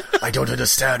 I don't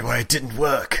understand why it didn't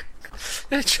work.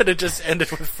 It should have just ended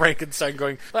with Frankenstein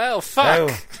going, well, fuck.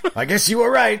 Oh, I guess you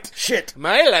were right. Shit.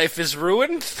 My life is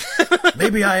ruined.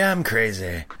 Maybe I am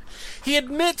crazy. He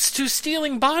admits to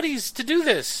stealing bodies to do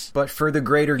this. But for the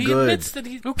greater He good. admits that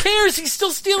who cares? He's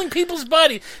still stealing people's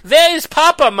bodies. There is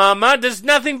Papa, Mama. There's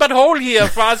nothing but hole here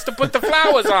for us to put the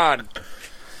flowers on.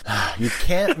 You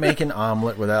can't make an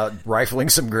omelet without rifling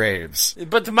some graves.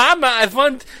 But Mama,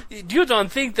 you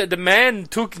don't think that the man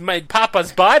took my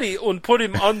Papa's body and put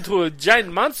him onto a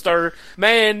giant monster?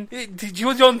 Man,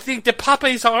 you don't think that Papa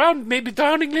is around maybe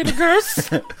drowning little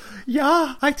girls?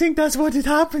 Yeah, I think that's what had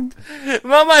happened.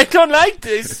 Mama, I don't like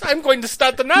this. I'm going to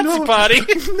start the Nazi party.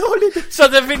 No, little... So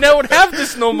that we don't have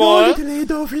this no more. No, little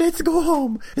Adolf, let's go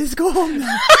home. Let's go home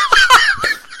now.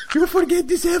 You forget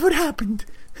this ever happened.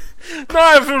 No,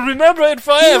 I will remember it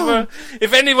forever. No.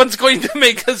 If anyone's going to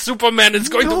make a Superman, it's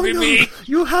going to be me.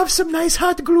 You have some nice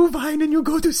hot glühwein and you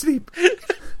go to sleep.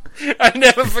 I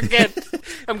never forget.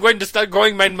 I'm going to start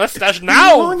growing my mustache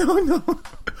now. No.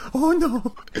 Oh,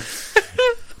 no.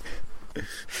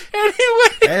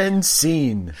 Anyway. End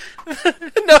scene.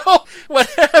 No, what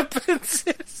happens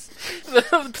is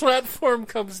the platform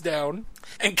comes down.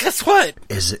 And guess what?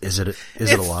 Is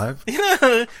it alive?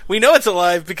 Yeah, we know it's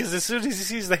alive because as soon as he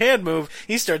sees the hand move,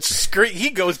 he starts screaming. He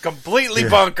goes completely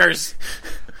bonkers.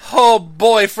 Oh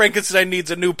boy, Frankenstein needs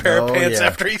a new pair of pants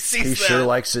after he sees that. He sure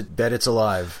likes it that it's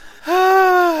alive.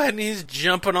 And he's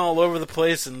jumping all over the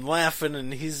place and laughing,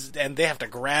 and they have to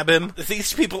grab him.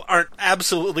 These people aren't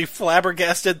absolutely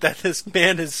flabbergasted that this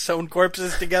man has sewn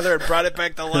corpses together and brought it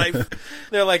back to life.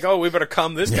 They're like, oh, we better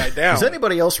calm this guy down. Is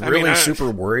anybody else really super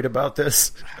worried about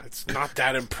this? It's not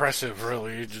that impressive,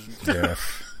 really. He just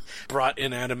brought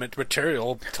inanimate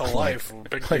material to life.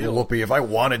 Big deal. Whoopi, if I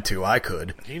wanted to, I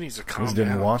could. He needs to calm down. He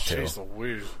didn't want to. Jeez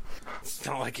Louise. It's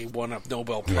not like he won a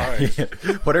Nobel Prize.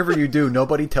 Whatever you do,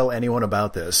 nobody tell anyone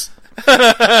about this.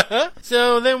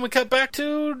 So then we cut back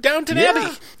to Downton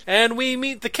Abbey. And we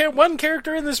meet the one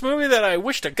character in this movie that I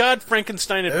wish to God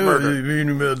Frankenstein had murdered. You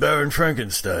mean Baron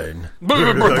Frankenstein?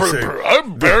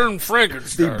 I'm Baron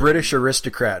Frankenstein. The British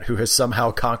aristocrat who has somehow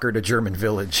conquered a German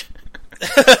village.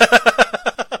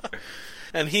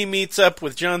 And he meets up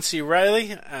with John C.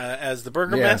 Reilly as the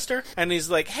burgomaster, and he's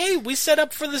like, "Hey, we set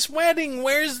up for this wedding.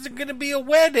 Where's there going to be a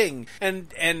wedding?" And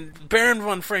Baron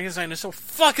von Frankenstein is so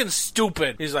fucking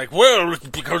stupid. He's like, "Well, it's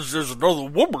because there's another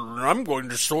woman, and I'm going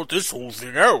to sort this whole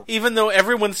thing out." Even though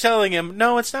everyone's telling him,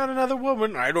 "No, it's not another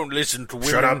woman. I don't listen to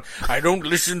women. Shut up. I don't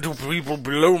listen to people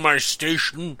below my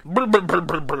station."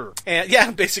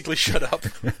 And basically, shut up.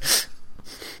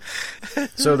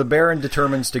 So the Baron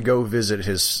determines to go visit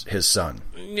his son.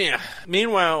 Yeah.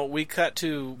 Meanwhile, we cut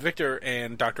to Victor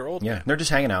and Dr. Oldman. Yeah, they're just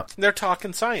hanging out. They're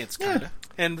talking science, kind of. Yeah.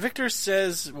 And Victor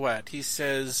says what? He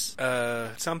says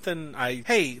something,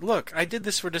 hey, look, I did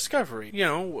this for Discovery. You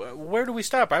know, where do we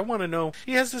stop? I want to know.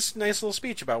 He has this nice little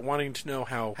speech about wanting to know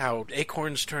how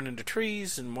acorns turn into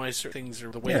trees and why certain things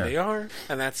are the way they are.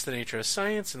 And that's the nature of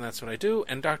science, and that's what I do.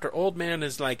 And Dr. Oldman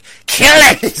is like, kill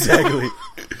it! Exactly.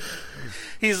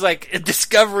 He's like,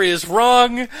 Discovery is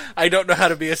wrong. I don't know how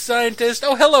to be a scientist.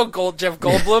 Oh, hello, Jeff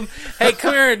Goldblum. Hey,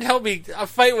 come here and help me. I'll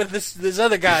fight with this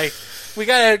other guy. We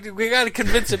gotta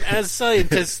convince him as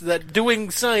scientists that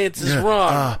doing science is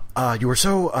wrong. You were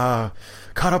so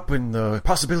caught up in the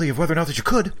possibility of whether or not that you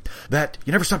could that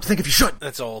you never stopped to think if you should.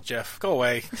 That's all, Jeff. Go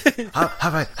away.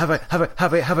 Have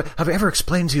I ever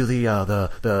explained to you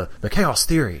the chaos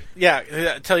theory?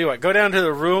 Yeah. Tell you what. Go down to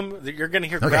the room. You're going to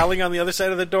hear growling on the other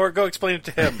side of the door. Go explain it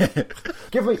to him.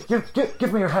 Give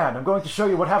me your hand. I'm going to show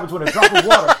you what happens when a drop of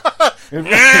water.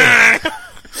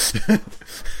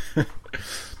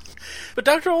 But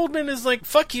Dr. Oldman is like,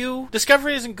 fuck you,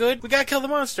 Discovery isn't good, we gotta kill the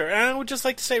monster. And I would just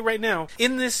like to say right now,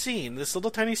 in this scene, this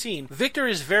little tiny scene, Victor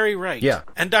is very right. Yeah.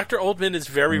 And Dr. Oldman is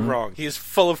very wrong. He is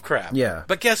full of crap. Yeah.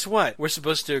 But guess what? We're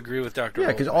supposed to agree with Dr. Oldman.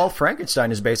 Yeah, because all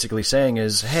Frankenstein is basically saying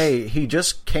is, hey, he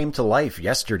just came to life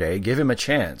yesterday, give him a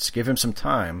chance, give him some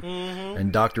time. Mm-hmm.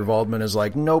 And Dr. Waldman is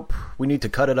like, nope, we need to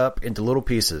cut it up into little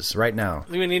pieces right now.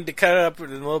 We need to cut it up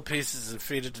into little pieces and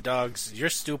feed it to dogs. You're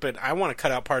stupid. I want to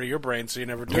cut out part of your brain so you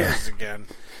never do this again. man.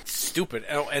 Stupid.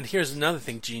 Oh, and here's another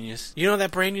thing, genius. You know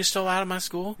that brain you stole out of my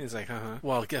school? He's like,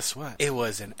 Well, guess what? It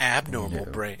was an abnormal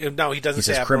brain. No, he doesn't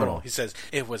say abnormal. Criminal. He says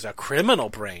it was a criminal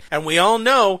brain. And we all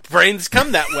know brains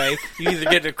come that way. You either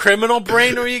get a criminal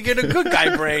brain or you get a good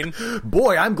guy brain.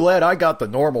 Boy, I'm glad I got the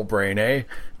normal brain, eh?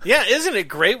 Yeah, isn't it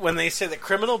great when they say that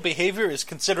criminal behavior is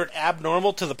considered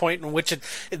abnormal to the point in which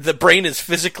the brain is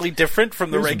physically different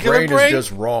from the regular brain? His brain is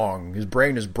just wrong. His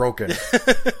brain is broken.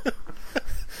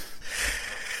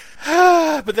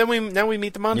 But then we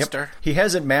meet the monster. Yep. He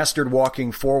hasn't mastered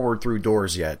walking forward through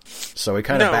doors yet, so he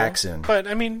kind of backs in. But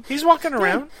I mean, he's walking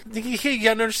around. He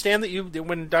understand that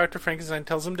when Dr. Frankenstein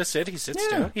tells him to sit, he sits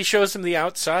down. He shows him the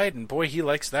outside, and boy, he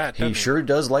likes that. He sure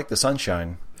does like the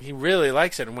sunshine. He really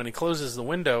likes it, and when he closes the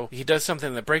window, he does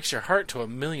something that breaks your heart to a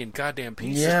million goddamn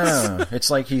pieces. Yeah, it's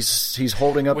like he's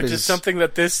holding up which is something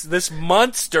that this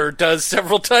monster does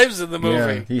several times in the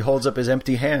movie. Yeah, he holds up his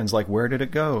empty hands, like, where did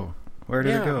it go? Where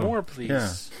did it go? More, please.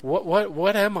 Yeah.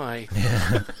 What am I?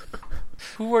 Yeah.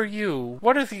 Who are you?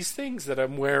 What are these things that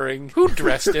I'm wearing? Who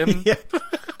dressed him?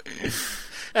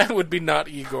 That would be not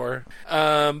Igor.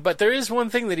 But there is one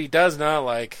thing that he does not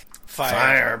like.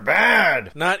 Fire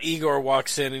bad! Not Igor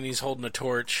walks in and he's holding a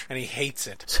torch and he hates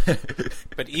it.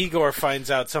 But Igor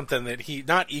finds out something that he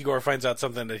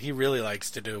really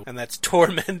likes to do, and that's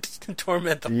torment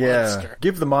the monster.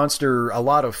 Give the monster a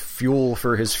lot of fuel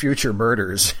for his future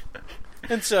murders.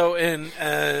 And so,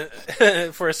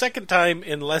 for a second time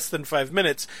in less than 5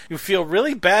 minutes, you feel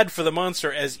really bad for the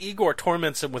monster as Igor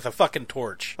torments him with a fucking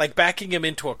torch. Like backing him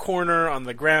into a corner on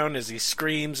the ground as he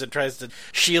screams and tries to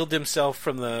shield himself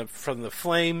from the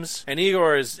flames. And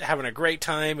Igor is having a great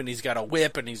time, and he's got a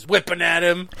whip, and he's whipping at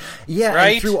him. Yeah,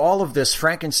 right? And through all of this,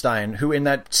 Frankenstein, who in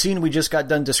that scene we just got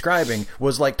done describing,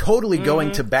 was like totally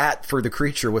going to bat for the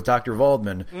creature with Dr.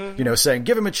 Waldman. Saying,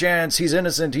 give him a chance, he's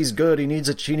innocent, he's good, he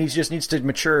just needs to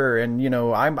mature, and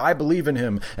I believe in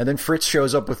him. And then Fritz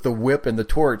shows up with the whip and the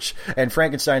torch, and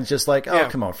Frankenstein's just like,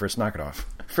 come on, Fritz, knock it off.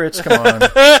 Fritz, come on.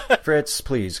 Fritz,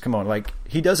 please, come on. Like,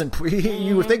 he doesn't...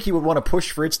 You would think he would want to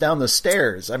push Fritz down the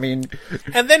stairs. I mean...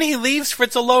 And then he leaves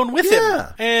Fritz alone with him.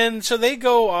 And so they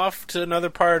go off to another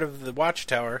part of the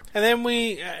watchtower. And then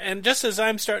and just as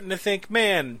I'm starting to think,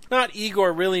 man, not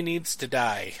Igor really needs to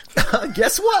die.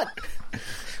 Guess what?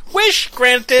 Wish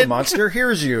granted! The monster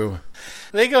hears you.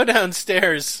 They go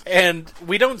downstairs, and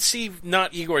we don't see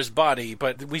not Igor's body,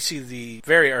 but we see the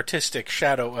very artistic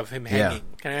shadow of him hanging.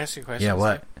 Can I ask you a question? Yeah,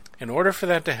 what? In order for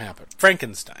that to happen,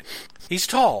 Frankenstein, he's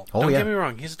tall. Don't get me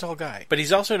wrong, he's a tall guy. But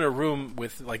he's also in a room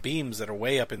with like beams that are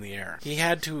way up in the air. He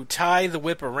had to tie the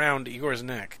whip around Igor's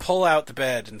neck, pull out the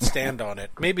bed and stand on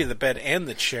it, maybe the bed and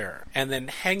the chair, and then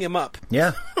hang him up.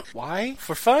 Yeah. Why?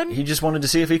 For fun? He just wanted to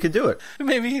see if he could do it.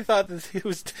 Maybe he thought that he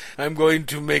was, I'm going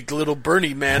to make little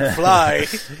Bernie Man fly.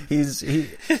 He's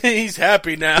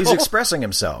happy now. He's expressing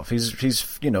himself. He's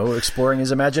exploring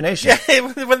his imagination.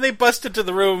 Yeah, when they bust into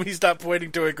the room, he stopped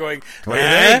pointing to it going, what do you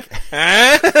think?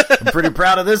 I'm pretty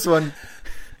proud of this one.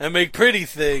 I make pretty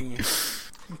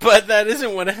things. But that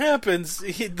isn't what happens.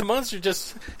 The monster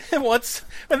just wants...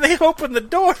 When they open the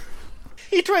door,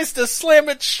 he tries to slam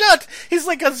it shut. He's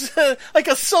like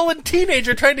a sullen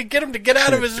teenager trying to get him to get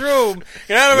out of his room.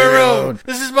 Get out of my room.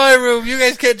 This is my room. You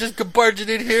guys can't just come barging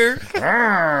in here.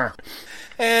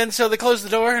 And so they close the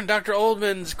door, and Dr.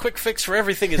 Oldman's quick fix for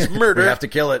everything is murder. We have to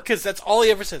kill it. Because that's all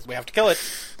he ever says. We have to kill it.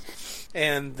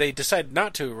 And they decide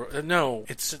not to. No,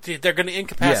 they're going to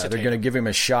incapacitate. Yeah, they're going to give him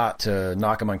a shot to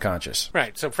knock him unconscious.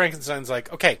 Right. So Frankenstein's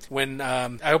like, okay, when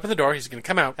I open the door, he's going to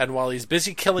come out, and while he's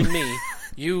busy killing me,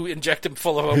 you inject him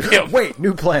full of opium. Wait,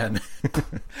 new plan.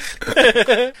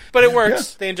 But it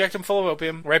works. Yeah. They inject him full of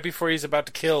opium right before he's about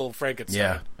to kill Frankenstein.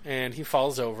 Yeah. And he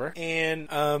falls over, and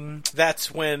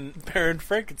that's when Baron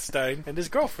Frankenstein and his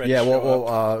girlfriend show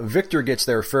up. Victor gets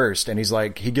there first, and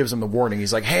he gives him the warning.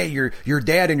 He's like, hey, your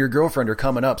dad and your girlfriend are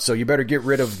coming up, so you better get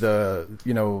rid of the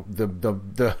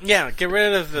get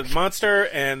rid of the monster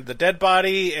and the dead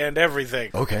body and everything.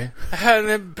 Okay. And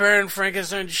then Baron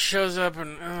Frankenstein shows up,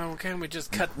 and can't we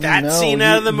just cut that scene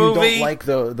out of the movie? You don't like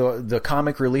the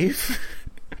comic relief?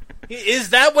 Is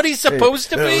that what he's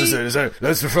supposed to be?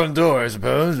 That's the front door, I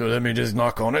suppose. Or let me just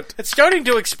knock on it. It's starting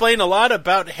to explain a lot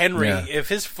about Henry if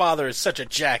his father is such a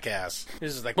jackass.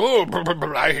 He's just like,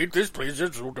 I hate this place.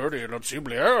 It's so dirty and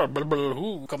unseemly.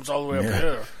 Who comes all the way up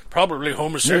here? Probably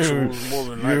homosexuals more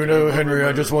than likely. You know, Henry,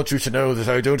 I just want you to know that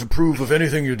I don't approve of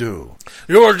anything you do.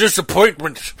 You're a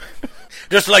disappointment.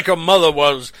 Just like your mother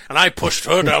was, and I pushed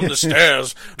her down the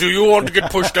stairs. Do you want to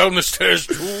get pushed down the stairs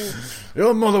too?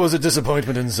 Your mother was a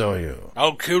disappointment, and so are you.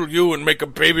 I'll kill you and make a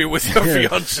baby with your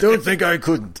fiancé. Don't think I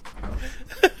couldn't.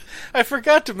 I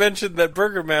forgot to mention that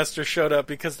Burgermaster showed up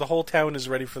because the whole town is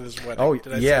ready for this wedding. Oh,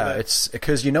 Did I say yeah, that? it's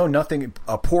because nothing.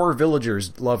 Poor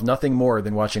villagers love nothing more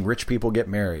than watching rich people get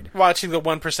married. Watching the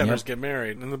one percenters get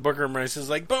married, and the Burgermeister's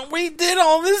like, "But we did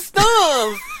all this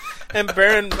stuff." And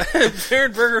Baron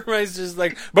Burgermeister's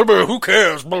like, "Who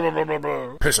cares? Blah, blah, blah,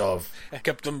 blah. Piss off." I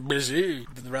kept them busy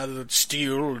rather than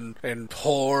steal and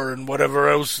whore and whatever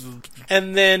else.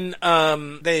 And then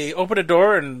they open a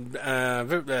door and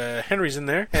Henry's in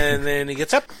there, and then he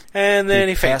gets up and then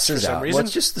he faints for some reason. Well,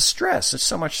 it's just the stress. It's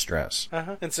so much stress.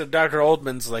 And so Dr.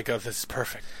 Oldman's like, "Oh, this is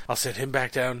perfect. I'll send him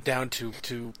back down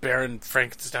to Baron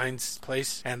Frankenstein's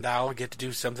place, and I'll get to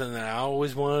do something that I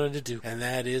always wanted to do, and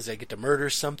that is I get to murder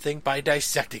something by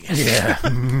dissecting it."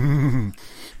 Yeah.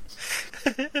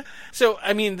 So,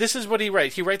 I mean, this is what he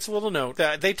writes. He writes a little note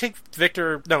that they take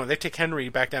Henry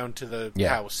back down to the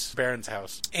house, Baron's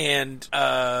house. And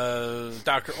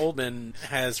Dr. Oldman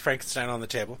has Frankenstein on the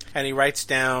table. And he writes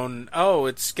down, "Oh,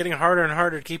 it's getting harder and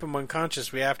harder to keep him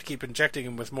unconscious. We have to keep injecting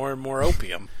him with more and more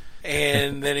opium."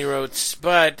 And then he wrote,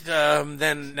 "But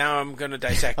then now I'm going to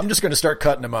dissect I'm just going to start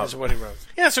cutting him up. That's what he wrote.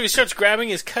 Yeah, so he starts grabbing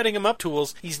his cutting him up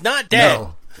tools. He's not dead.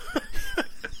 No.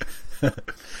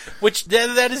 Which,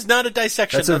 that is not a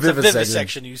dissection. That's a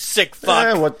vivisection, you sick fuck.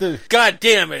 Yeah, what the... God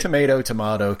damn it. Tomato.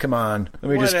 Come on.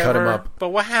 Let me just cut him up. But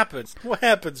what happens? What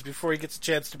happens before he gets a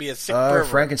chance to be a sick pervert?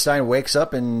 Frankenstein wakes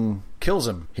up and kills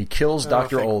him. He kills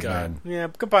Dr. Oldman. God. Yeah,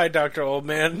 goodbye, Dr.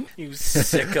 Oldman. You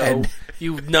sicko.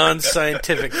 You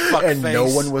non-scientific fuckface. And no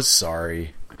one was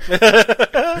sorry.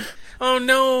 Oh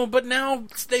no, but now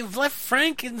they've left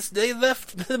they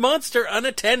left the monster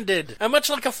unattended. And much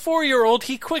like a 4-year-old,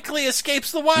 he quickly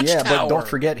escapes the watchtower. Yeah, but don't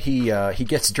forget he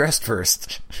gets dressed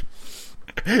first.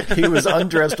 He was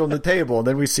undressed on the table, and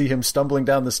then we see him stumbling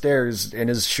down the stairs in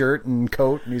his shirt and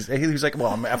coat, and he's like,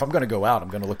 "Well, if I'm going to go out, I'm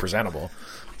going to look presentable."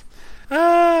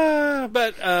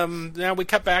 But now we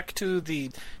cut back to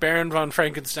the Baron von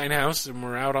Frankenstein house, and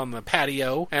we're out on the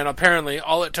patio, and apparently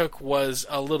all it took was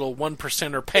a little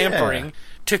 1%er pampering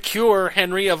to cure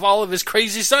Henry of all of his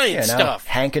crazy science stuff.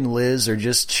 Hank and Liz are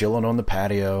just chilling on the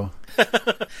patio.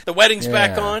 The wedding's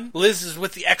back on. Liz is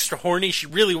with the extra horny. She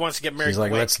really wants to get married. She's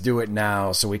like, quick. "Let's do it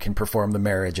now so we can perform the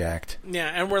marriage act." Yeah,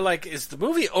 and we're like, is the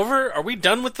movie over? Are we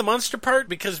done with the monster part?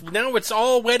 Because now it's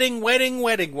all wedding.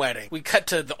 We cut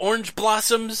to the orange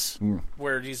blossoms,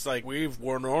 where he's like, "We've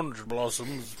worn orange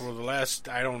blossoms for the last,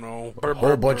 I don't know, a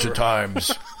whole bunch of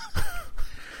times."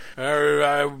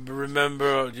 I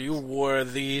remember you wore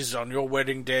these on your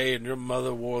wedding day, and your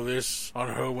mother wore this on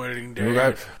her wedding day.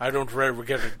 Right. I don't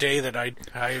forget a day that I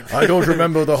don't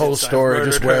remember the whole story.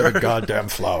 Just wear the goddamn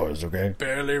flowers, okay?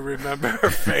 Barely remember her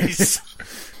face.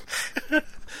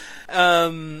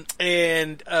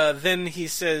 And then he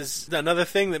says another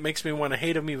thing that makes me want to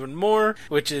hate him even more,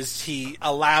 which is he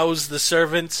allows the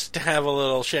servants to have a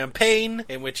little champagne,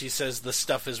 in which he says the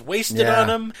stuff is wasted on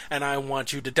him, and I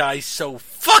want you to die so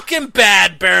fucking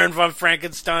bad, Baron von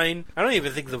Frankenstein. I don't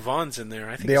even think the Von's in there.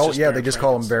 I think they just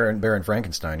call him Baron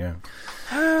Frankenstein, yeah.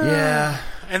 Yeah.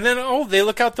 And then, they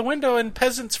look out the window, and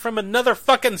peasants from another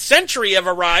fucking century have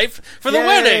arrived for the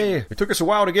wedding. It took us a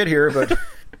while to get here, but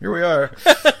here we are.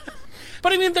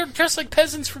 But I mean, they're dressed like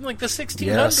peasants from like the 1600s.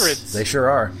 Yes, they sure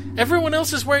are. Everyone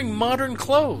else is wearing modern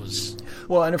clothes.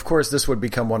 Well, and of course, this would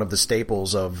become one of the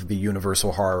staples of the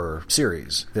Universal Horror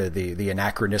series, the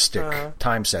anachronistic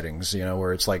time settings,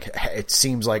 where it's like, it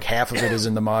seems like half of it is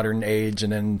in the modern age,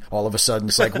 and then all of a sudden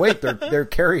it's like, wait, they're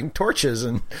carrying torches,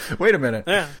 and wait a minute.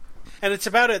 Yeah. And it's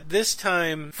about at this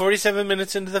time, 47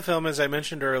 minutes into the film, as I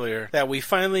mentioned earlier, that we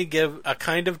finally give a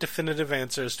kind of definitive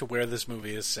answer as to where this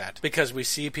movie is set. Because we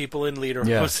see people in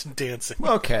lederhosen dancing.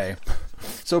 Okay.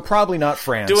 So probably not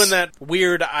France. Doing that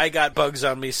weird I got bugs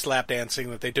on me slap dancing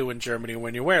that they do in Germany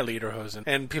when you wear lederhosen.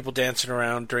 And people dancing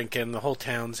around, drinking, the whole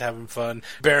town's having fun.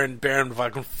 Baron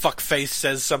fucking fuckface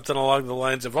says something along the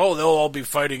lines of, they'll all be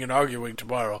fighting and arguing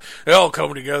tomorrow. They all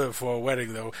come together for a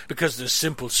wedding, though, because they're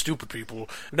simple, stupid people.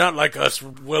 Not like us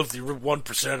wealthy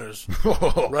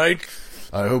 1%ers. Right?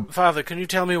 I hope. Father, can you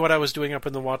tell me what I was doing up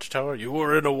in the watchtower? You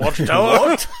were in a watchtower?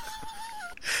 What?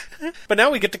 But now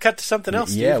we get to cut to something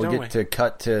else, yeah, Steve, we get to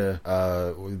cut to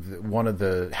one of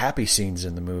the happy scenes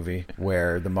in the movie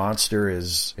where the monster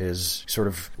is sort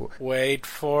of... Wait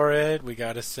for it. We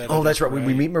got to set it. Oh, that's right.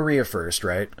 We meet Maria first,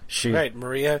 right? Right.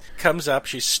 Maria comes up.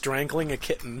 She's strangling a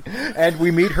kitten. And we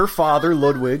meet her father,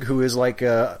 Ludwig, who is like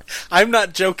a... I'm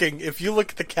not joking. If you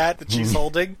look at the cat that she's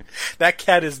holding, that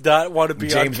cat does not want to be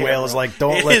James on camera. Whale is like,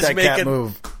 don't let that cat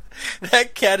move.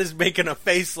 That cat is making a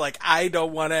face like, I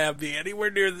don't want to be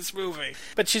anywhere near this movie.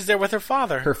 But she's there with her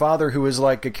father. Her father, who is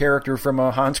like a character from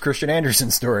a Hans Christian Andersen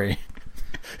story.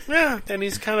 Yeah, and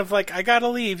he's kind of like, I gotta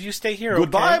leave. You stay here,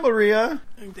 Goodbye, okay? Maria.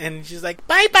 And she's like,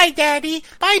 bye-bye, Daddy.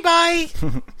 Bye-bye.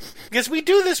 Because we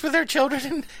do this with our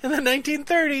children in the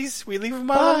 1930s. We leave them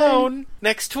all alone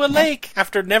next to a lake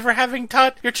after never having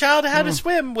taught your child how to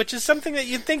swim, which is something that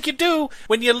you'd think you do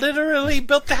when you literally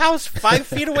built the house 5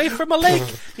 feet away from a lake.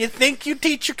 You think you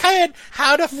teach your kid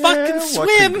how to fucking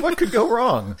swim. What could go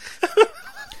wrong?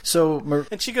 So,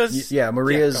 and she goes,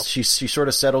 Maria's, she sort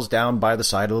of settles down by the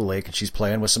side of the lake and she's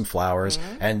playing with some flowers.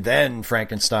 And then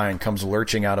Frankenstein comes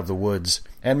lurching out of the woods.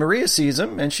 And Maria sees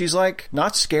him and she's like,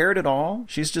 not scared at all.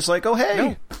 She's just like, oh,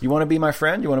 hey, you want to be my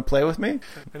friend? You want to play with me?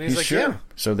 And he's like, sure. yeah.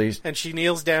 So and she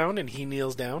kneels down and he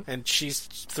kneels down and she's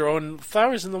throwing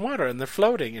flowers in the water and they're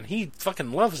floating and he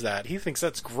fucking loves that. He thinks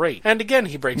that's great. And again,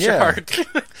 he breaks your heart.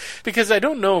 Because I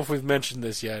don't know if we've mentioned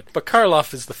this yet, but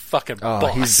Karloff is the fucking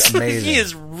boss. He's amazing. He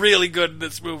is really good in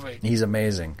this movie. He's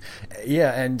amazing.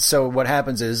 Yeah, and so what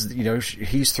happens is,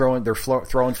 he's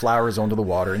throwing flowers onto the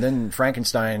water, and then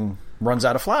Frankenstein runs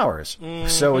out of flowers.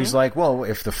 So he's like, well,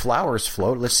 if the flowers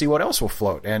float, let's see what else will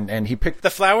float. And he picked...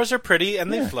 The flowers are pretty,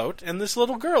 and they float, and this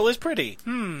little girl is pretty.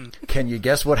 Can you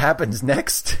guess what happens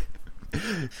next?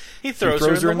 He throws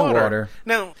her in the water.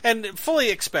 Now, and fully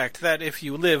expect that if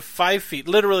you live 5 feet,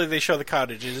 literally they show the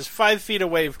cottage, it is 5 feet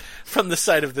away from the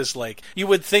side of this lake, you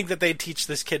would think that they'd teach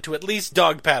this kid to at least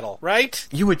dog paddle, right?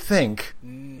 You would think.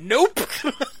 Nope.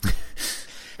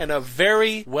 And a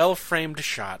very well-framed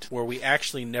shot where we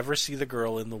actually never see the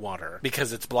girl in the water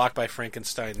because it's blocked by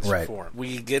Frankenstein's form.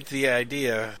 We get the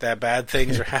idea that bad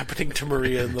things are happening to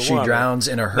Maria in the water. She drowns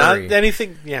in a hurry. Not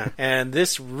anything, And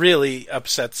this really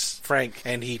upsets Frank,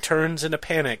 and he turns in a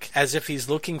panic as if he's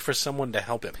looking for someone to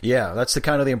help him. Yeah, that's the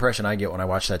kind of the impression I get when I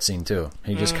watch that scene, too.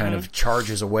 He just kind of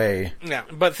charges away. Yeah,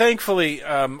 but thankfully,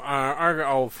 our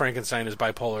old Frankenstein is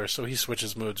bipolar, so he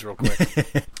switches moods real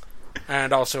quick.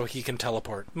 And also, he can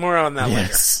teleport. More on that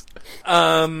later.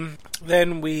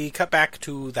 Then we cut back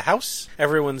to the house.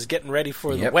 Everyone's getting ready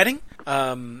for the wedding.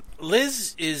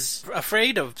 Liz is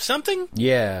afraid of something.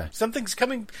 Yeah. Something's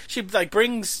coming. She,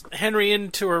 brings Henry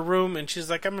into her room, and she's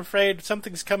like, I'm afraid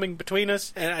something's coming between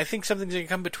us. And I think something's going to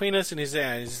come between us. And he's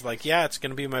like, yeah, it's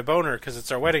going to be my boner, because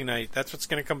it's our wedding night. That's what's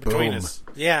going to come between us.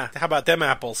 Yeah. How about them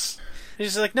apples? And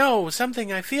she's like, no,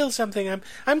 I feel something.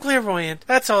 I'm clairvoyant.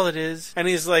 That's all it is. And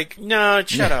he's like, no,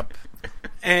 shut up.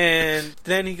 And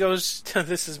then he goes,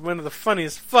 this is one of the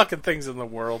funniest fucking things in the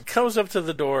world, goes up to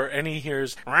the door and he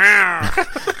hears, and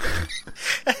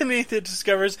he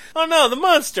discovers, oh no, the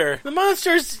monster. The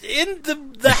monster's in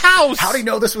the house. How do you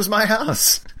know this was my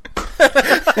house?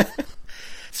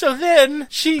 So then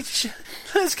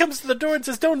Liz comes to the door and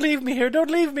says, don't leave me here, don't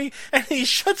leave me. And he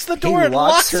shuts the door and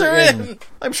locks her in.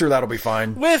 I'm sure that'll be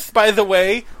fine. With, by the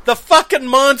way, the fucking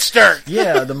monster.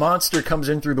 Yeah, the monster comes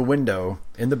in through the window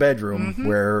in the bedroom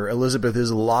where Elizabeth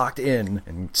is locked in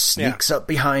and sneaks up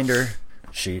behind her.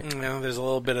 There's a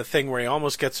little bit of thing where he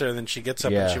almost gets her and then she gets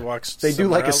up and she walks They do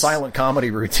like else. A silent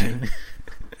comedy routine.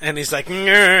 And he's like,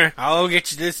 I'll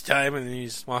get you this time. And then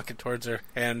he's walking towards her.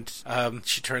 And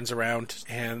she turns around.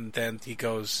 And then he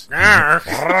goes, nope,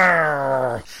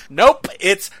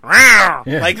 it's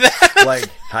like that. Like,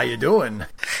 how you doing?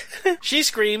 She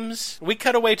screams. We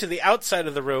cut away to the outside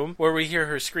of the room where we hear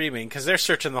her screaming because they're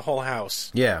searching the whole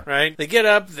house. Yeah. Right? They get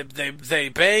up, they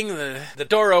bang the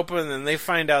door open, and they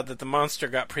find out that the monster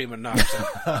got prima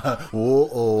nocta.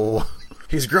 Uh-oh.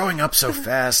 He's growing up so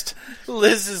fast.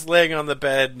 Liz is laying on the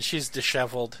bed, and she's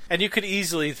disheveled. And you could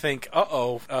easily think,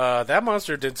 that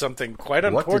monster did something quite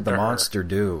untoward to her. What did the monster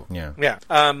do? Yeah. Yeah.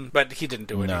 But he didn't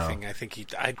do anything.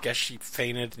 I guess she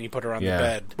fainted, and he put her on the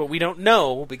bed. But we don't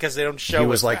know, because they don't show us. He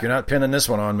was like, you're not pinning this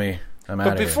one on me.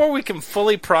 But before we can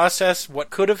fully process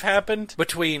what could have happened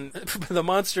between the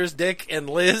monster's dick and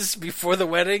Liz before the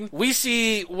wedding, we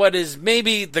see what is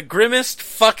maybe the grimmest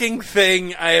fucking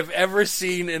thing I have ever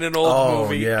seen in an old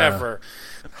movie ever.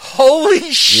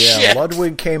 Holy shit! Yeah,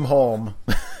 Ludwig came home.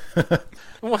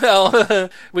 Well,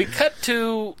 we cut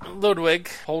to Ludwig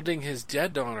holding his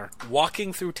dead daughter,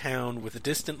 walking through town with a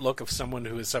distant look of someone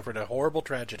who has suffered a horrible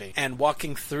tragedy, and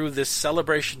walking through this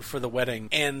celebration for the wedding.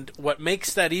 And what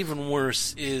makes that even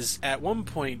worse is, at one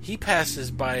point, he passes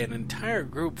by an entire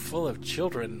group full of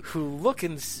children who look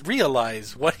and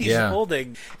realize what he's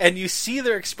holding, and you see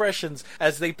their expressions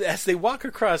as they walk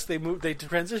across. They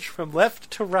transition from left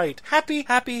to right.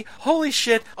 Happy, holy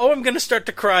shit, oh, I'm gonna start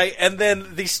to cry, and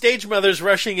then the stage mothers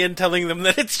rushing in telling them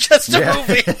that it's just a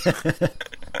movie.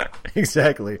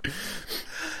 Exactly.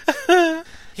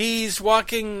 He's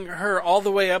walking her all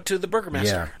the way up to the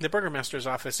burgomaster's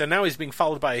office, and now he's being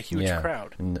followed by a huge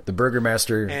crowd. And the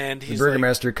burgomaster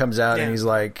comes out and he's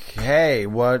like, "Hey,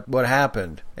 what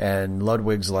happened?" And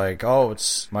Ludwig's like, oh,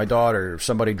 it's my daughter.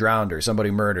 Somebody drowned her.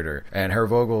 Somebody murdered her. And Herr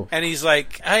Vogel... And he's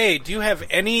like, hey, do you have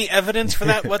any evidence for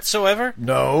that whatsoever?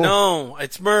 No. No,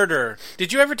 it's murder.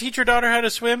 Did you ever teach your daughter how to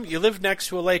swim? You lived next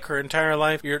to a lake her entire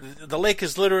life. The lake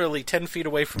is literally 10 feet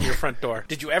away from your front door.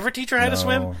 Did you ever teach her how to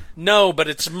swim? No, but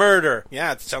it's murder.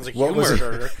 Yeah, it sounds like you murdered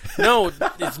her. No,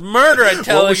 it's murder, I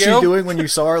tell you. What was she doing when you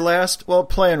saw her last? Well,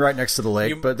 playing right next to the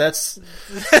lake, but that's...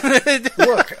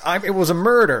 Look, it was a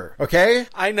murder, okay?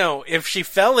 I know. If she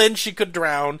fell in, she could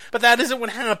drown, but that isn't what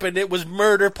happened. It was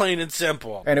murder, plain and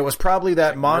simple. And it was probably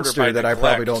that monster that I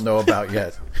probably don't know about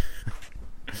yet.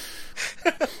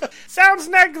 Sounds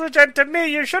negligent to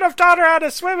me. You should have taught her how to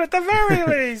swim at the very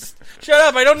least. Shut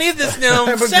up. I don't need this now.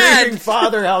 I'm a grieving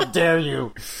father. How dare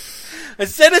you? I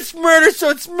said it's murder, so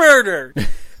it's murder.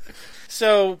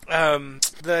 So,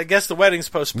 I guess the wedding's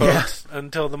postponed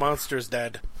until the monster's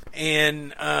dead.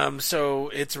 And so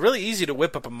it's really easy to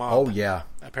whip up a mob. Oh, yeah.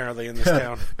 Apparently in this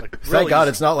town. Thank God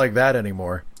it's not like that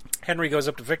anymore. Henry goes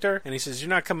up to Victor, and he says, you're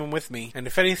not coming with me. And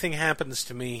if anything happens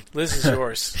to me, Liz is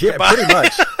yours. Yeah, goodbye. Pretty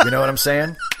much. You know what I'm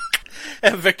saying?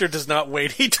 And Victor does not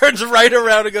wait. He turns right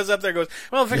around and goes up there and goes,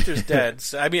 well, Victor's dead.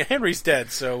 Henry's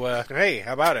dead, so, hey,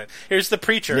 how about it? Here's the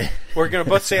preacher. We're going to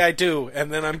both say I do,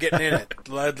 and then I'm getting in it.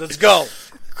 Let's go.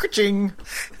 Ka-ching.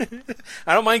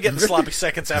 I don't mind getting sloppy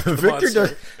seconds after the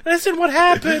monster. Listen, what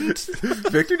happened?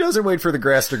 Victor doesn't wait for the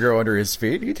grass to grow under his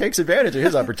feet. He takes advantage of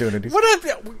his opportunities.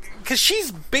 Because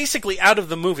she's basically out of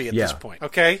the movie at this point,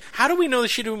 okay? How do we know that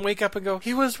she didn't wake up and go,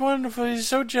 he was wonderful, he's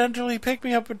so gentle, he picked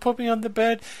me up and put me on the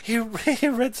bed, he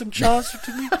read some Chaucer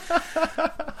to me.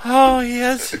 Oh, he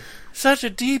has such a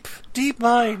deep, deep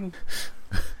mind.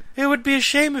 It would be a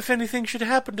shame if anything should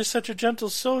happen to such a gentle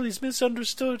soul. He's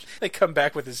misunderstood. They come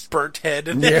back with his burnt head.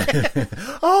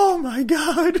 Oh, my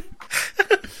God.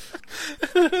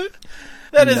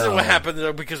 That isn't what happened,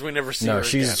 though, because we never see her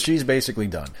again. She's basically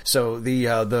done. So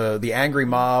the angry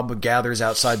mob gathers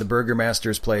outside the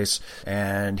burgomaster's place,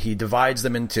 and he divides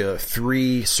them into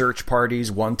 3 search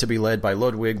parties, one to be led by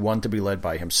Ludwig, one to be led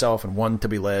by himself, and one to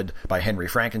be led by Henry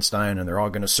Frankenstein, and they're all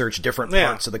going to search different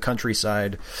parts of the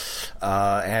countryside.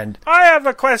 And I have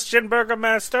a question,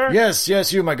 Burgomaster.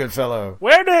 Yes, you, my good fellow.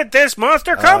 Where did this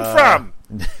monster come from?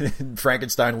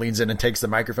 Frankenstein leans in and takes the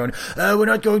microphone. We're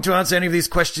not going to answer any of these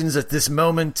questions at this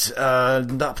moment. What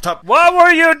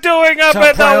were you doing up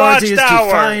at the priority watchtower? Is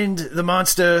to find the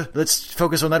monster. Let's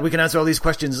focus on that. We can answer all these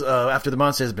questions after the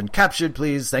monster has been captured,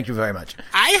 please. Thank you very much.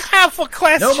 I have a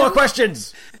question. No more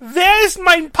questions. Where's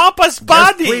my papa's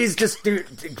body? Please, just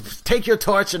take your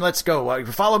torch and let's go.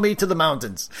 Follow me to the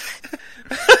mountains.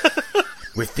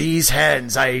 With these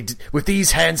hands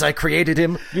I created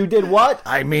him. You did what?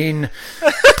 I mean,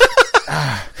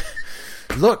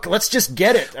 look, let's just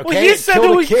get it, okay? Well, you said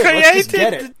we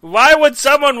created. Why would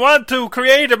someone want to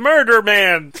create a murder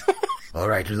man? All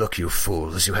right, look, you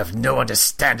fools, you have no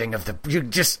understanding of you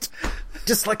just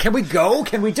like, can we go?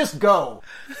 Can we just go?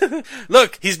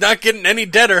 Look, he's not getting any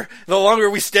deader the longer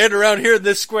we stand around here in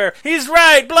this square. He's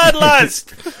right,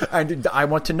 bloodlust! And I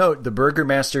want to note, the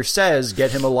burgomaster says,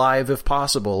 get him alive if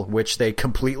possible, which they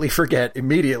completely forget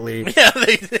immediately. Yeah,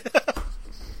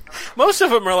 most of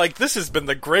them are like, this has been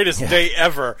the greatest day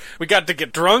ever. We got to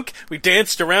get drunk, we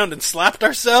danced around and slapped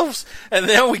ourselves, and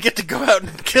now we get to go out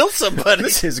and kill somebody.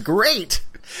 This is great!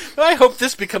 I hope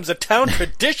this becomes a town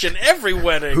tradition every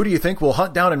wedding. Who do you think will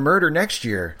hunt down and murder next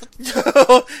year?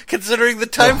 Considering the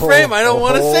time frame, I don't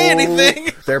want to say anything.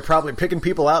 They're probably picking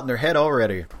people out in their head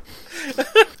already.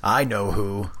 I know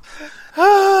who.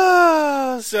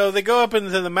 So they go up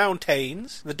into the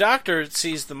mountains. The doctor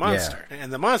sees the monster,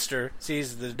 and the monster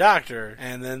sees the doctor,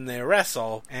 and then they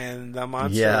wrestle, and the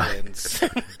monster wins.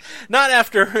 Not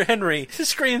after Henry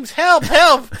screams, "Help!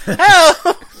 Help!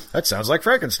 Help!" That sounds like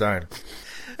Frankenstein.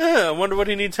 I wonder what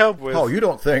he needs help with. Oh, you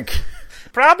don't think?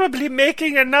 Probably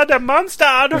making another monster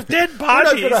out of dead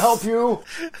bodies. We're not going to help you.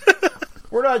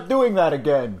 We're not doing that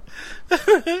again.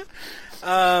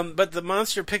 But the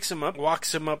monster picks him up,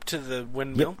 walks him up to the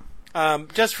windmill. Yep.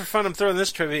 Just for fun, I'm throwing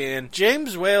this trivia in.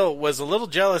 James Whale was a little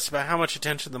jealous about how much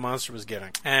attention the monster was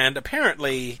getting. And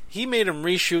apparently, he made him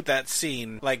reshoot that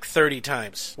scene like 30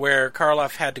 times, where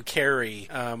Karloff had to carry,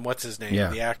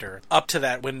 the actor, up to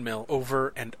that windmill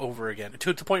over and over again.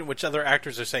 To the point in which other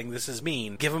actors are saying, this is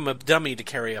mean. Give him a dummy to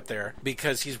carry up there,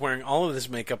 because he's wearing all of this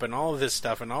makeup and all of this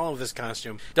stuff and all of this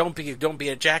costume. Don't be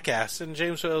a jackass. And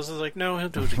James Whale is like, no, he'll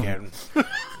do it again.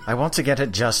 I want to get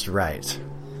it just right.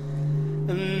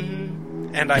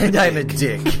 And I'm a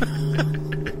dick.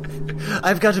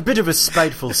 I've got a bit of a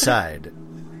spiteful side.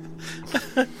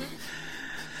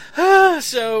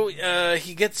 So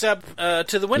he gets up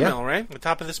to the windmill, right? The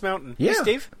top of this mountain. Yeah. Hey,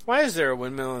 Steve, why is there a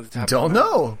windmill at the top Don't of the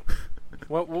mountain? know.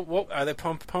 What are they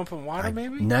pumping water?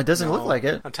 Maybe No, it doesn't look like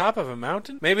it. On top of a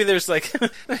mountain. Maybe there's like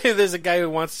maybe there's a guy who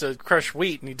wants to crush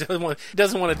wheat and he doesn't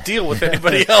want to deal with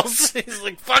anybody else. He's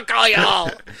like, fuck all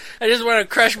y'all. I just want to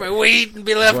crush my wheat and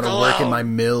be left alone. I want to work in my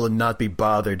mill and not be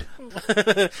bothered.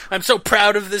 I'm so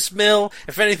proud of this mill.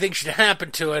 If anything should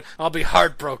happen to it, I'll be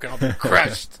heartbroken. I'll be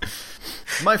crushed.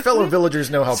 My fellow villagers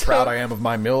know how proud I am of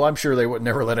my mill. I'm sure they would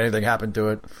never let anything happen to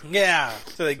it. Yeah.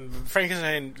 So like,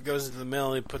 Frankenstein goes into the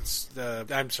mill. He puts the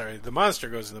monster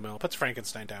goes in the mill, puts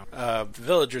Frankenstein down. The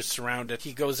villagers surround it.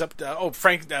 He goes up.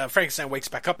 Frankenstein wakes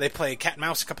back up. They play cat and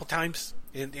mouse a couple times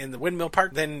in the windmill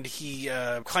part. Then he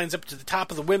climbs up to the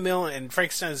top of the windmill, and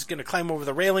Frankenstein is going to climb over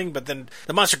the railing, but then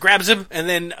the monster grabs him, and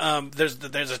then there's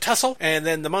a tussle, and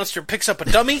then the monster picks up a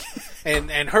dummy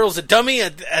and hurls a dummy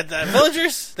at the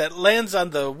villagers that lands on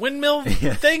the windmill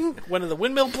thing, one of the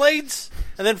windmill blades,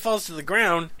 and then falls to the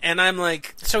ground. And I'm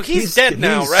like, so he's dead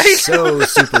now, right? So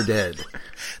super dead.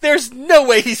 There's no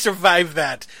way he survived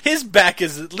that. His back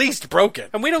is at least broken,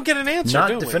 and we don't get an answer.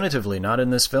 Not definitively, not in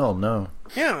this film, no.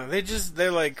 Yeah, they're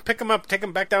like, pick him up, take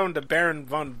him back down to Baron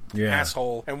von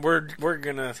Asshole, and we're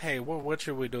gonna, hey, what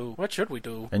should we do? What should we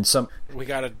do? And we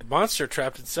got a monster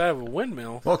trapped inside of a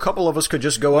windmill. Well, a couple of us could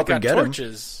just go up and get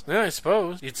torches. Yeah, I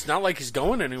suppose. It's not like he's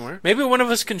going anywhere. Maybe one of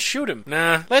us can shoot him.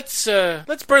 Nah, let's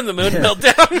burn the windmill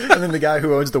down. And then the guy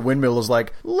who owns the windmill is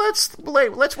like, let's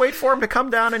wait for him to come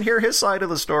down and hear his side of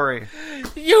the story.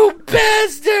 You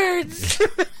bastards!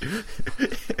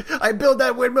 I built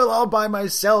that windmill all by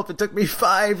myself. It took me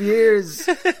 5 years.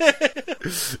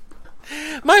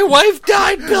 My wife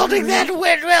died building that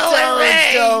windmill.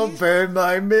 Don't burn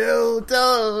my mill.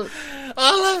 Don't.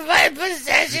 All of my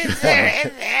possessions are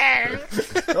in there.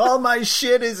 All my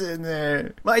shit is in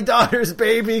there. My daughter's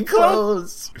baby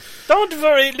clothes. Don't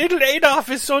worry, little Adolf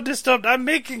is so disturbed. I'm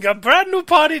making a brand new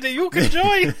party that you can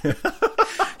join.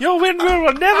 Your windmill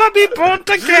will never be burnt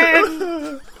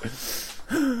again.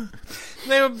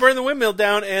 They would burn the windmill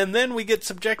down, and then we get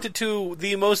subjected to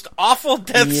the most awful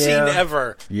death scene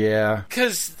ever. Yeah.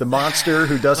 Because the monster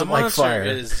who doesn't like fire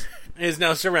is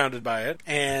now surrounded by it,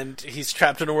 and he's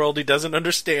trapped in a world he doesn't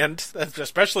understand,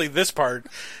 especially this part.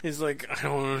 He's like, I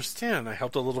don't understand. I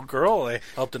helped a little girl. I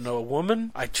helped a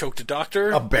woman. I choked a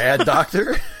doctor. A bad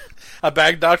doctor? A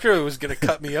bad doctor who was going to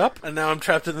cut me up, and now I'm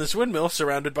trapped in this windmill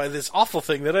surrounded by this awful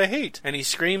thing that I hate. And he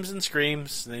screams and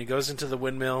screams, and then he goes into the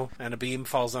windmill, and a beam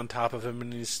falls on top of him,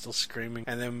 and he's still screaming.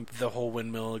 And then the whole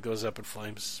windmill goes up in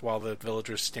flames while the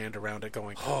villagers stand around it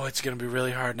going, oh, it's going to be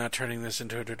really hard not turning this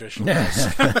into a tradition.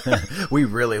 We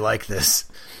really like this.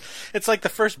 It's like the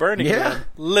first Burning Man,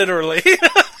 literally.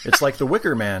 It's like the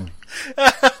Wicker Man.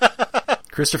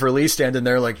 Christopher Lee standing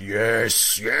there like,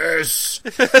 yes, yes.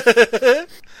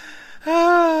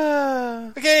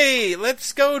 Okay,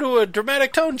 let's go to a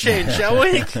dramatic tone change, shall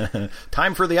we?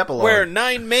 Time for the epilogue. Where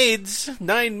nine maids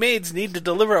need to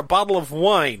deliver a bottle of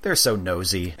wine. They're so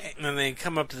nosy. And they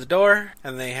come up to the door,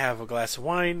 and they have a glass of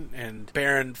wine, and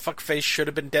Baron Fuckface should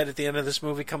have been dead at the end of this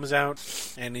movie comes out,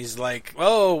 and he's like,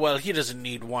 oh, well, he doesn't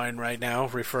need wine right now,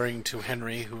 referring to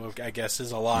Henry, who I guess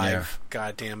is alive. Yeah.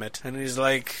 God damn it. And he's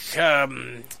like,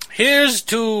 here's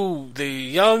to the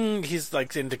young, he's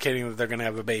like indicating that they're going to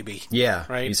have a baby. Yeah.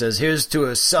 Right? He says, here's to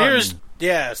a son.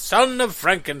 Son of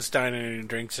Frankenstein, and he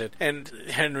drinks it. And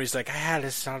Henry's like, I had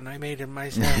a son, I made him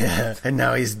myself. Yeah, and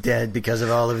now he's dead because of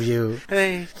all of you.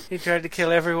 And he tried to kill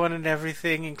everyone and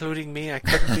everything, including me. I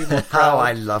couldn't be more proud. How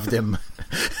I loved him.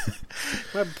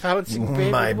 My bouncing baby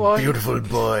My boy. Beautiful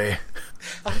boy.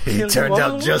 He turned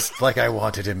out just like I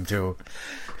wanted him to.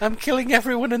 I'm killing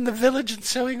everyone in the village and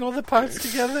sewing all the parts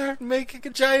together, making a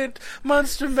giant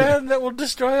monster man that will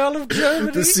destroy all of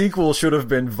Germany. The sequel should have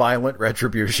been Violent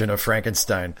Retribution of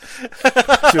Frankenstein.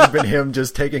 Should have been him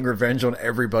just taking revenge on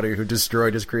everybody who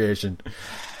destroyed his creation.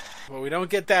 Well, we don't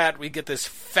get that. We get this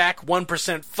fat 1%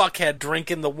 fuckhead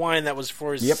drinking the wine that was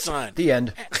for his son. The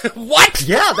end. What?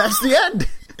 Yeah, that's the end.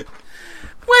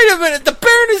 Wait a minute, the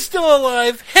Baron is still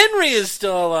alive, Henry is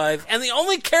still alive, and the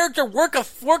only character work the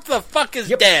fuck is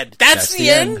dead. That's the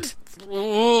end?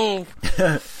 Ooh.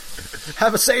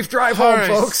 Have a safe drive home,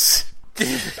 folks.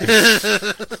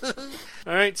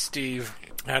 All right, Steve.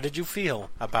 How did you feel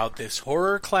about this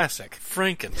horror classic,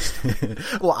 Frankenstein?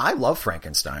 Well, I love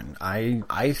Frankenstein.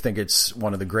 I think it's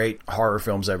one of the great horror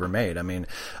films ever made. I mean,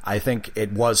 I think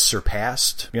it was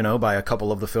surpassed, by a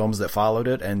couple of the films that followed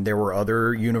it, and there were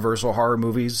other Universal horror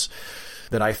movies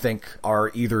that I think are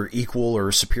either equal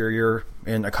or superior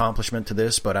in accomplishment to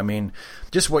this, but I mean,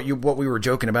 just what we were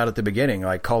joking about at the beginning,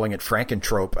 like calling it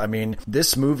Frankentrope. I mean,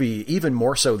 this movie, even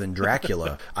more so than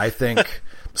Dracula, I think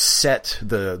set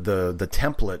the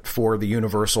template for the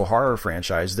Universal horror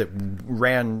franchise that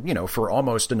ran, for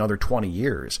almost another 20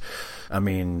 years. I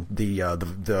mean,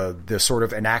 the sort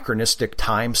of anachronistic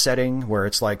time setting where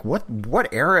it's like, what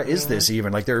era is this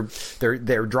even? Like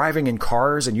they're driving in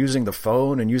cars and using the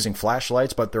phone and using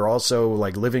flashlights, but they're also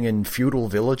like living in feudal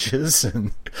villages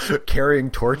and carrying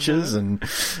torches, and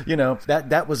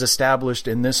that was established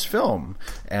in this film.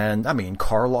 And I mean,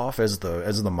 Karloff as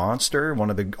the monster, one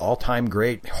of the all-time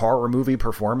great horror movie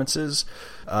performances.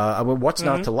 I mean, what's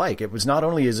not to like? It was not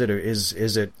only is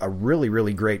it a really,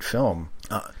 really great film.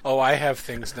 I have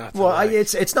things not to like.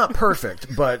 It's not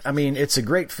perfect, but I mean, it's a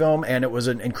great film, and it was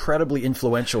an incredibly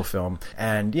influential film.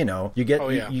 And you get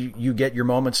you get your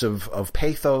moments of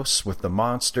pathos with the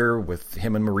monster, with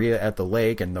him and Maria at the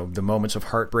lake, and the moments of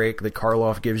heartbreak that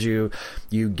Karloff gives you.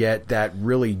 You get that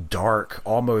really dark,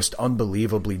 almost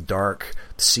unbelievably dark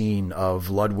scene of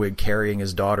Ludwig carrying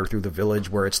his daughter through the village,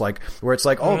 where it's like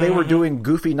they were doing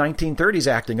goofy 1930s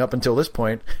acting up until this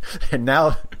point, and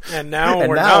now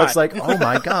it's like, oh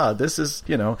my god, this is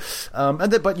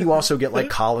but you also get like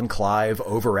Colin Clive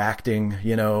overacting,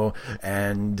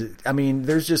 and I mean,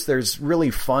 there's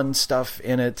really fun stuff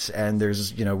in it, and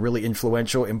there's really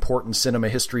influential, important cinema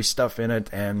history stuff in it,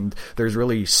 and there's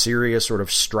really serious, sort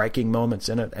of striking moments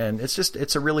in it, and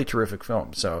it's a really terrific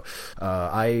film. So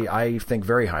I think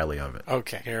very highly of it.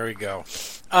 Okay, here we go.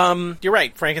 You're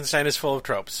right. Frankenstein is full of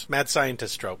tropes. Mad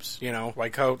scientist tropes.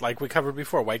 White coat, like we covered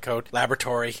before. White coat,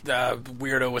 laboratory,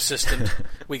 weirdo assistant.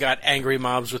 We got angry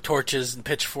mobs with torches and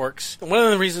pitchforks. One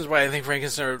of the reasons why I think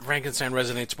Frankenstein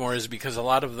resonates more is because a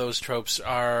lot of those tropes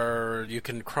you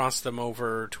can cross them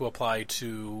over to apply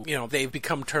to, they've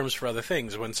become terms for other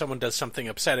things. When someone does something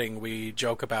upsetting, we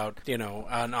joke about,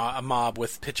 a mob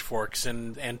with pitchforks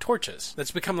and torches.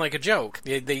 That's become like a joke.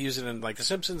 They use it in like The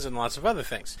Simpsons and lots of other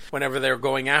things.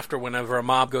 Whenever a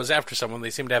mob goes after someone, they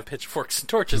seem to have pitchforks and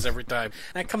torches every time.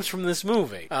 That comes from this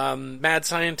movie. Mad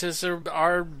scientists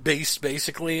are based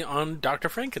basically on Dr.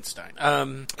 Frankenstein.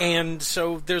 And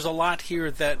so there's a lot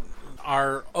here that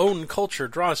our own culture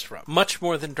draws from, much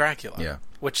more than Dracula. Yeah.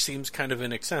 Which seems kind of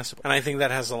inaccessible. And I think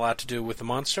that has a lot to do with the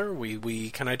monster.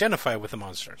 We can identify with the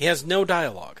monster. He has no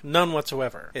dialogue. None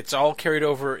whatsoever. It's all carried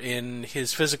over in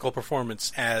his physical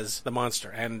performance as the monster.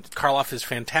 And Karloff is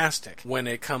fantastic when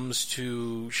it comes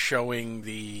to showing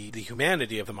the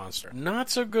humanity of the monster. Not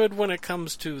so good when it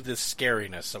comes to the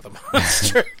scariness of the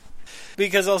monster.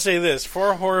 Because I'll say this,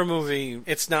 for a horror movie,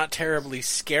 it's not terribly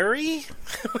scary.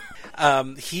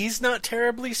 He's not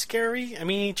terribly scary. I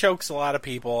mean, he chokes a lot of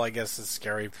people. I guess it's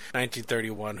scary.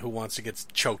 1931, who wants to get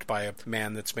choked by a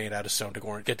man that's made out of stone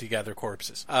to get together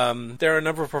corpses? There are a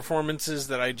number of performances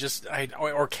that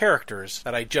or characters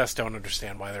that I just don't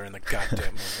understand why they're in the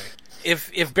goddamn movie.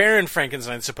 If Baron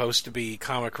Frankenstein's supposed to be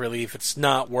comic relief, it's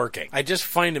not working. I just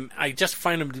find him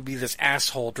to be this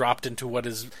asshole dropped into what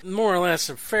is more or less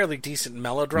a fairly decent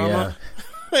melodrama. Yeah.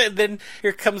 And then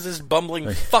here comes this bumbling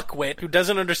fuckwit who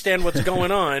doesn't understand what's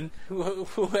going on, who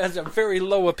has a very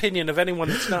low opinion of anyone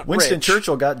that's not Winston rich.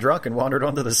 Churchill got drunk and wandered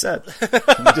onto the set.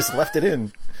 He just left it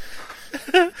in.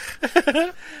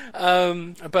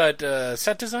 But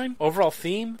set design, overall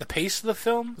theme, the pace of the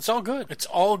film, it's all good. It's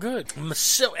all good.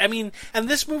 So, I mean, and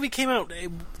this movie came out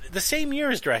the same year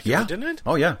as Dracula, didn't it?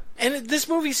 Oh, yeah. And this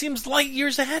movie seems light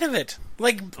years ahead of it.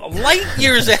 Like, light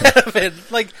years ahead of it.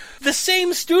 Like, the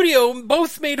same studio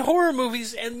both made horror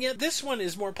movies, and yet this one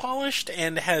is more polished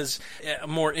and has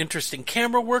more interesting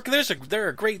camera work. There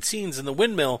are great scenes in the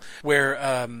windmill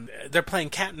where they're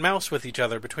playing cat and mouse with each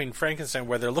other between Frankenstein,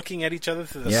 where they're looking at each other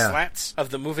through the slats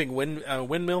of the moving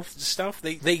windmill stuff.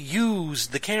 They use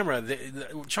the camera.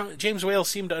 James Whale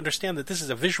seemed to understand that this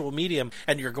is a visual medium,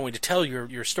 and you're going to tell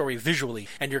your story visually,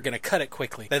 and you're going to cut it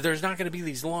quickly. That there's not going to be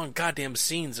these long goddamn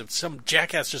scenes of some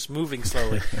jackass just moving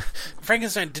slowly.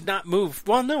 Frankenstein did not move.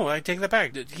 Well, no, I take that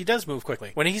back. He does move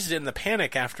quickly. When he's in the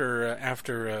panic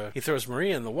after he throws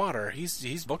Maria in the water,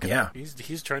 he's booking. Yeah.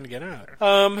 He's trying to get out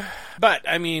of there. But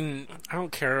I mean, I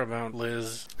don't care about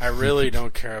Liz. I really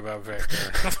don't care about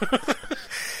Victor.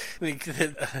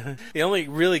 The only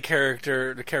really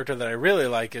character that I really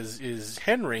like is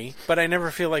Henry, but I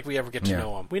never feel like we ever get to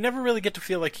know him. We never really get to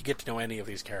feel like you get to know any of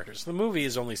these characters. The movie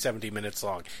is only 70 minutes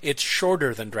long. It's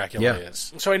shorter than Dracula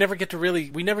is. So we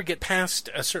never get past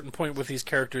a certain point with these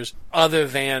characters other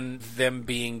than them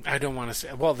being, I don't want to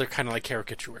say, well, they're kind of like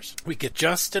caricatures. We get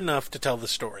just enough to tell the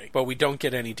story, but we don't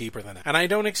get any deeper than that. And I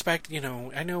don't expect, I know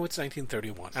it's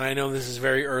 1931, and I know this is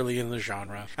very early in the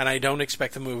genre, and I don't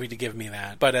expect the movie to give me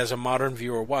that, but as as a modern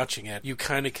viewer watching it, you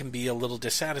kind of can be a little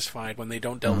dissatisfied when they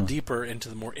don't delve deeper into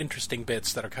the more interesting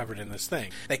bits that are covered in this thing.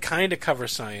 They kind of cover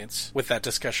science with that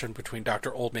discussion between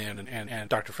Dr. Oldman and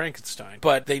Dr. Frankenstein,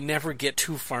 but they never get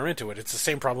too far into it. It's the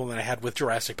same problem that I had with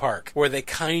Jurassic Park, where they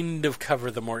kind of cover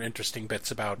the more interesting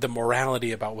bits about the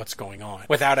morality about what's going on,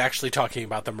 without actually talking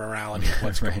about the morality of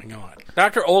what's going on.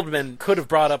 Dr. Oldman could have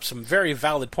brought up some very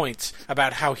valid points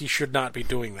about how he should not be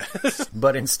doing this.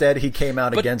 But instead he came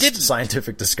out against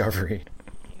scientific discovery.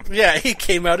 Yeah, he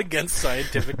came out against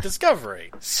scientific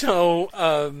discovery. So,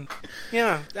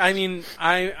 yeah, I mean,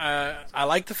 I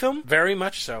like the film, very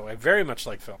much so. I very much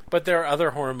like film. But there are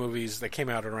other horror movies that came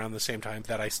out around the same time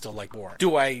that I still like more.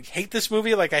 Do I hate this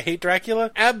movie like I hate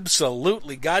Dracula?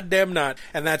 Absolutely goddamn not.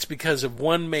 And that's because of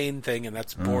one main thing, and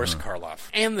that's Boris Karloff.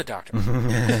 And the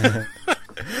Doctor.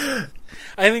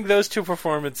 I think those two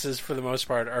performances, for the most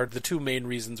part, are the two main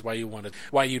reasons why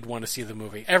you'd want to see the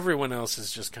movie. Everyone else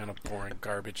is just kind of boring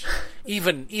garbage.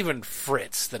 Even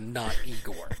Fritz, the not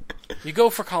Igor. You go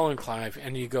for Colin Clive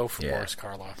and you go for Boris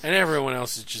Karloff, and everyone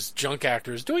else is just junk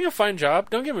actors doing a fine job.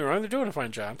 Don't get me wrong; they're doing a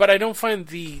fine job. But I don't find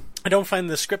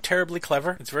the script terribly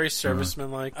clever. It's very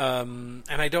serviceman-like, and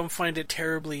I don't find it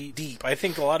terribly deep. I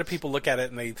think a lot of people look at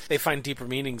it and they find deeper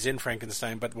meanings in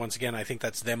Frankenstein, but once again, I think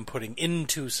that's them putting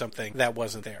into something that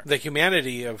wasn't there. The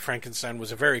humanity of Frankenstein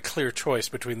was a very clear choice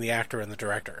between the actor and the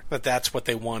director. That's what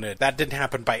they wanted. That didn't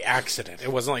happen by accident.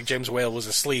 It wasn't like James Whale was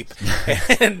asleep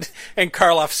and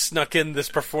Karloff snuck in this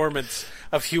performance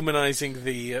of humanizing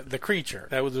the creature.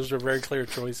 Those were very clear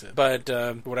choices. But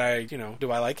would I,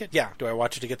 do I like it? Yeah. Do I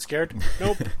watch it to get scared?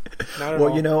 Nope. Not at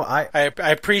all. I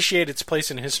appreciate its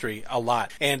place in history a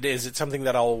lot. And is it something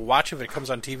that I'll watch if it comes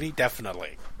on TV?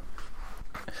 Definitely.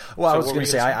 Well, I was going to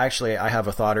say, I have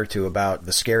a thought or two about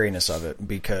the scariness of it,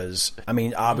 because, I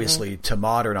mean, obviously, to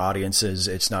modern audiences,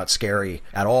 it's not scary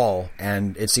at all,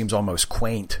 and it seems almost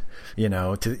quaint. You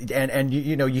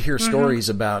hear stories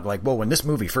about, like, well, when this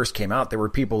movie first came out, there were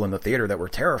people in the theater that were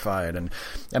terrified, and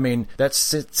I mean, it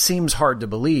seems hard to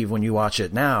believe when you watch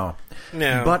it now.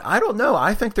 Yeah. But I don't know.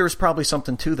 I think there's probably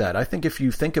something to that. I think if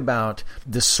you think about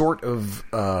the sort of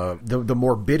the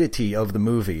morbidity of the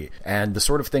movie and the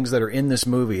sort of things that are in this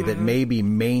movie that maybe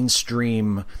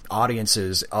mainstream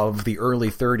audiences of the early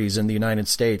 30s in the United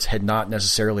States had not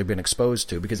necessarily been exposed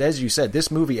to, because as you said, this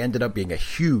movie ended up being a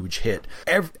huge hit.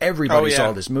 Everybody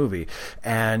saw this movie,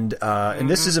 and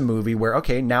this is a movie where,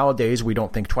 okay, nowadays we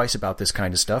don't think twice about this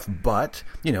kind of stuff, but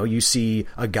you see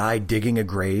a guy digging a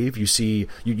grave,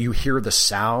 you hear the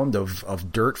sound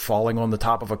of dirt falling on the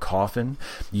top of a coffin,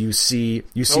 you see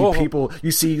people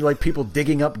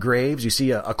digging up graves, you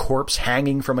see a corpse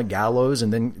hanging from a gallows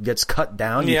and then gets cut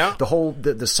down. The whole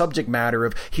the subject matter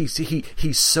of he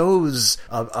sews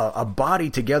a body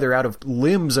together out of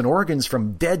limbs and organs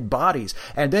from dead bodies,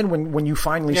 and then when you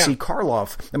finally see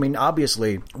Karloff, I mean,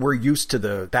 obviously we're used to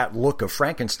that look of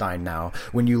Frankenstein now.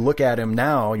 When you look at him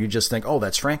now, you just think, oh,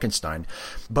 that's Frankenstein.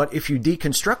 But if you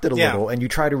deconstruct it a little and you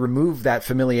try to remove that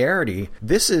familiarity,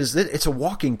 it's a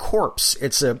walking corpse.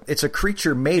 It's a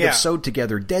creature made of sewed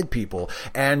together dead people.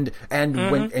 And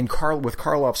with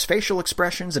Karloff's facial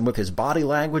expressions and with his body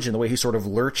language and the way he sort of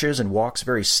lurches and walks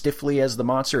very stiffly as the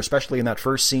monster, especially in that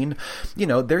first scene,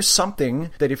 there's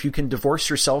something that if you can divorce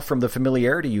yourself from the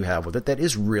familiarity you have with it, that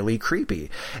is really creepy.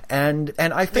 And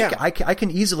I think I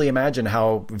can easily imagine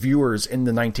how viewers in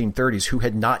the 1930s who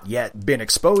had not yet been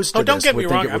exposed to don't this get me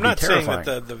would wrong. think it would I'm not be terrifying.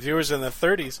 saying that the viewers in the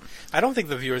 30s, I don't think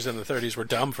the viewers in the 30s were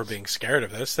dumb for being scared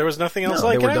of this. There was nothing else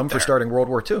like it. They were dumb for starting World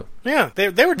War II. Yeah,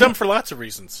 they were dumb for lots of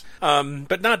reasons.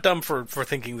 But not dumb for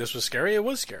thinking this was scary. It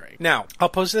was scary. Now, I'll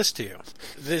pose this to you.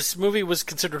 This movie was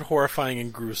considered horrifying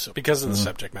and gruesome because of the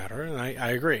subject matter, and I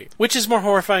agree. Which is more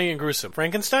horrifying and gruesome,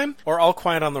 Frankenstein or All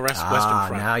Quiet on the Western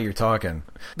Front? Now you're talking.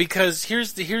 Because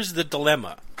here's the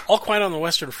dilemma. All Quiet on the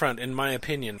Western Front, in my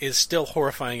opinion, is still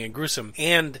horrifying and gruesome,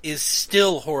 and is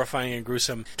still horrifying and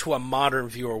gruesome to a modern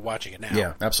viewer watching it now.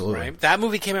 Yeah, absolutely. Right? That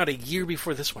movie came out a year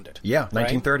before this one did. Yeah,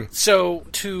 1930. Right? So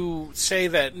to say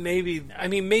that maybe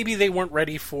they weren't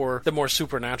ready for the more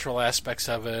supernatural aspects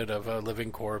of it, of a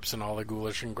living corpse and all the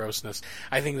ghoulish and grossness,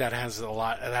 I think that has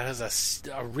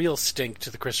a real stink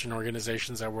to the Christian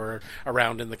organizations that were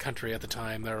around in the country at the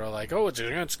time. They were like, oh, it's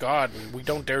against God, and we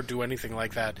don't dare do anything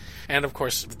like that. And of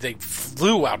course, they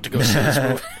flew out to go see this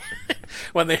movie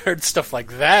when they heard stuff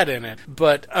like that in it.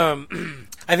 But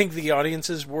I I think the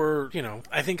audiences were,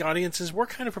 I think audiences were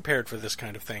kind of prepared for this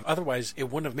kind of thing. Otherwise,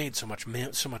 it wouldn't have made so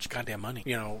much goddamn money.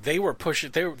 They were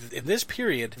pushing, in this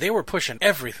period, they were pushing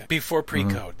everything before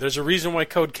pre-code. There's a reason why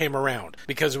code came around,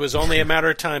 because it was only a matter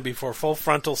of time before full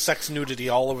frontal sex nudity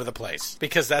all over the place.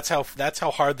 Because that's how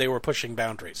hard they were pushing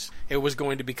boundaries. It was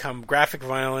going to become graphic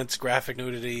violence, graphic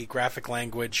nudity, graphic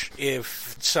language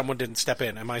if someone didn't step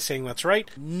in. Am I saying that's right?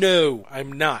 No,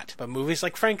 I'm not. But movies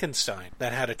like Frankenstein,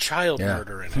 that had a child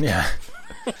murder in it,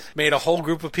 made a whole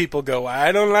group of people go,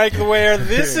 I don't like the way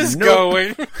this is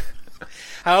going.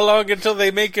 How long until they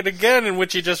make it again in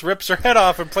which he just rips her head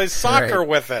off and plays soccer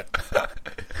with it?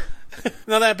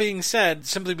 Now, that being said,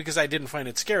 simply because I didn't find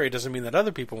it scary doesn't mean that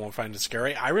other people won't find it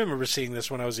scary. I remember seeing this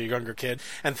when I was a younger kid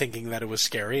and thinking that it was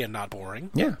scary and not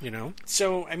boring. Yeah.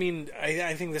 So, I mean,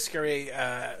 I think the scary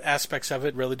aspects of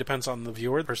it really depends on the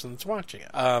viewer, the person that's watching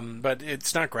it. But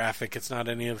it's not graphic. It's not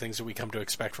any of the things that we come to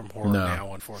expect from horror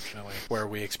now, unfortunately, where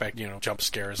we expect, jump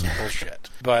scares and bullshit.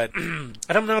 But, and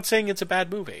I'm not saying it's a bad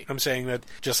movie. I'm saying that,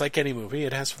 just like any movie,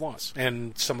 it has flaws.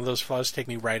 And some of those flaws take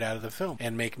me right out of the film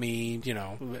and make me,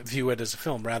 view it as a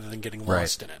film rather than getting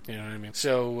lost in it. You know what I mean?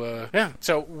 So,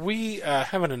 So we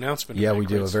have an announcement. Yeah, we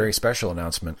do. A very special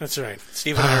announcement. That's right.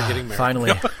 Steve and I are getting married.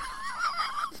 Finally.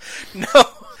 No.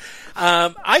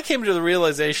 I came to the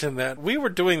realization that we were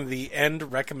doing the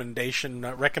end recommendation,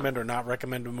 recommend or not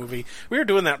recommend a movie. We were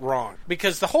doing that wrong.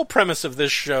 Because the whole premise of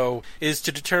this show is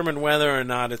to determine whether or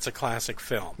not it's a classic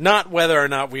film. Not whether or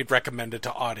not we'd recommend it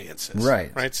to audiences.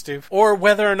 Right. Right, Steve? Or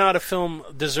whether or not a film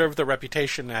deserved the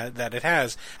reputation that it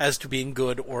has as to being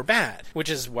good or bad. Which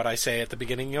is what I say at the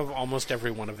beginning of almost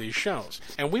every one of these shows.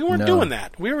 And we weren't doing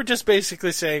that. We were just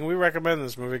basically saying, we recommend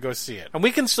this movie, go see it. And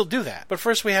we can still do that. But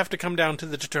first we have to come down to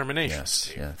the determination.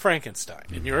 Yes, yeah. Frankenstein,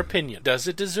 in your opinion, does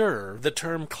it deserve the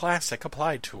term classic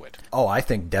applied to it? Oh, I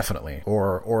think definitely.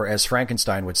 Or as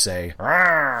Frankenstein would say,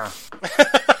 I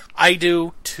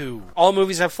do, too. All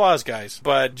movies have flaws, guys.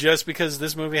 But just because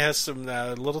this movie has some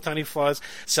little tiny flaws,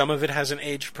 some of it hasn't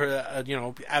aged,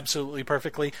 absolutely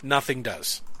perfectly, nothing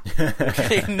does.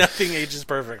 Okay, nothing ages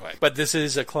perfectly. But this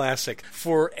is a classic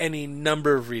for any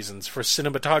number of reasons. For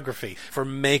cinematography, for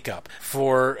makeup,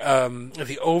 for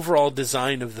the overall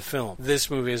design of the film.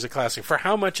 This movie is a classic. For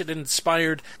how much it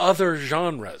inspired other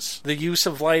genres. The use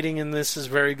of lighting in this is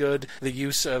very good. The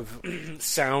use of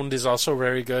sound is also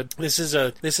very good. This is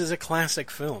a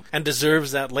classic film and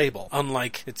deserves that label,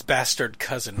 unlike its bastard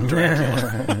cousin,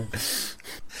 Dracula.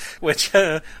 Which,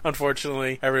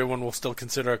 unfortunately, everyone will still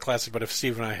consider a classic, but if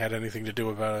Steve and I had anything to do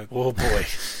about it, oh boy.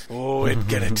 Oh, it'd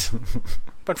get it.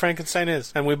 But Frankenstein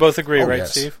is. And we both agree, right,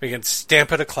 yes. Steve? We can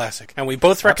stamp it a classic. And we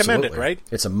both recommend it, right?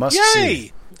 It's a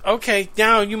must-see. Okay,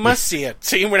 now you must see it.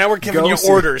 See, now we're giving you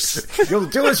orders. You'll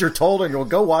do as you're told, and you'll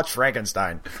go watch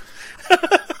Frankenstein.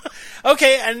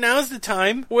 Okay, and now's the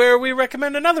time where we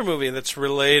recommend another movie that's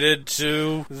related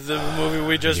to the movie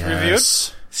we just reviewed.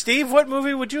 Steve, what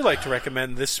movie would you like to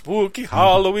recommend this spooky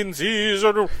Halloween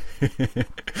season?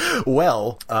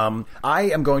 Well, I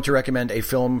am going to recommend a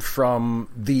film from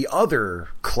the other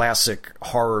classic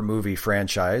horror movie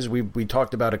franchise. We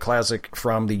talked about a classic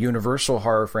from the Universal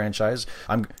horror franchise.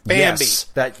 Bambi. Yes,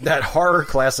 that horror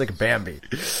classic Bambi.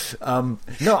 No,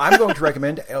 I'm going to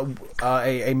recommend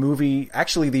a movie,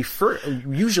 actually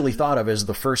usually thought of as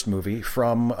the first movie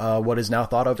from what is now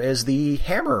thought of as the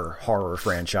Hammer horror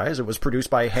franchise. It was produced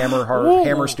by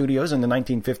Hammer Studios in the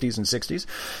 1950s and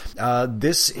 60s.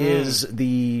 This is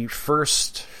the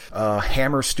first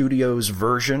Hammer Studios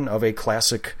version of a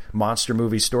classic monster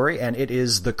movie story, and it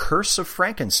is The Curse of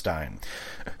Frankenstein.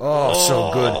 Oh,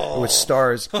 so good. It was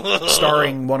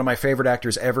starring one of my favorite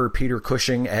actors ever, Peter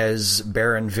Cushing as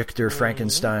Baron Victor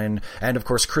Frankenstein, and of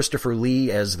course Christopher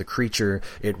Lee as the creature.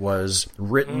 It was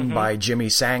written by Jimmy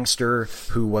Sangster,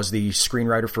 who was the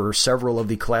screenwriter for several of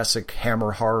the classic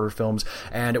Hammer horror films,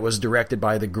 and it was directed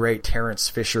by the great Terence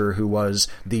Fisher, who was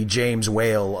the James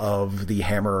Whale of the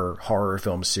Hammer horror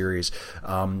film series.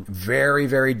 Very,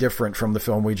 very different from the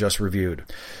film we just reviewed.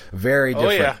 Very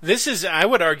different. Oh yeah, I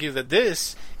would argue that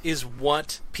this is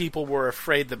what people were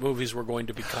afraid that movies were going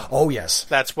to become. Oh yes,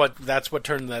 that's what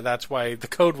turned that's why the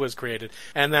code was created,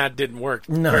 and that didn't work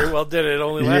very well. Did it?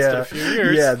 Only lasted a few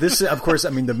years. Yeah, this of course.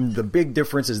 I mean, the big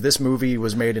difference is this movie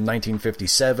was made in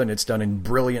 1957. It's done in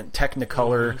brilliant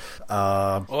Technicolor.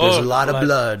 There's a lot of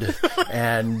blood,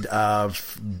 and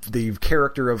the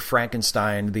character of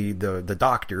Frankenstein, the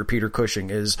doctor Peter Cushing,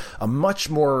 is a much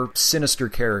more sinister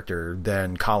character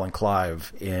than Colin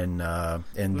Clive in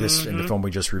the film we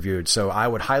just just reviewed. So I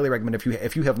would highly recommend,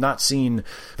 if you have not seen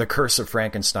The Curse of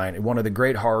Frankenstein, one of the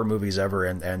great horror movies ever,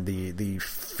 and the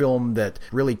film that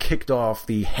really kicked off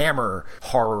the Hammer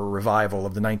horror revival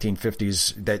of the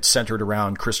 1950s that centered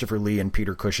around Christopher Lee and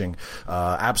Peter Cushing.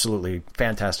 Absolutely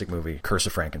fantastic movie, Curse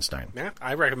of Frankenstein. Yeah,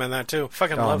 I recommend that too.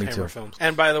 Fucking love Hammer films.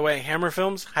 And by the way, Hammer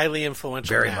films, highly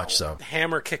influential. Very now. much so.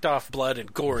 Hammer kicked off blood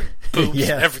and gore and boobs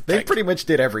and everything. They pretty much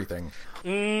did everything.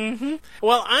 Mm-hmm.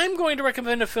 Well, I'm going to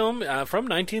recommend a film from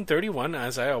 1931,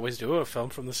 as I always do, a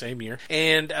film from the same year.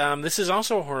 And this is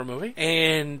also a horror movie.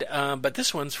 And but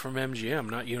this one's from MGM,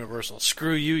 not Universal.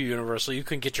 Screw you, Universal. You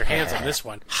couldn't get your hands on this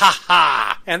one. Ha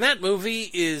ha! And that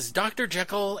movie is Dr.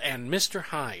 Jekyll and Mr.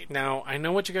 Hyde. Now, I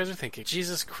know what you guys are thinking.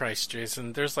 Jesus Christ,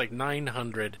 Jason, there's like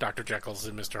 900 Dr. Jekylls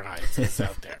and Mr. Hydes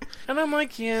out there. And I'm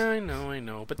like, yeah, I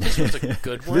know. But this one's a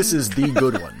good one. This is the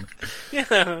good one.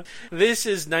 Yeah. This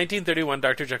is 1931.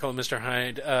 Dr. Jekyll and Mr.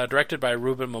 Hyde, directed by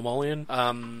Ruben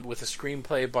Mamoulian, with a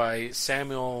screenplay by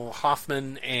Samuel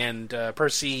Hoffman and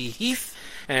Percy Heath.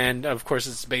 And, of course,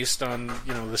 it's based on,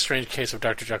 The Strange Case of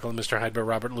Dr. Jekyll and Mr. Hyde by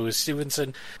Robert Louis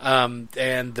Stevenson. And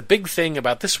the big thing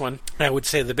about this one, I would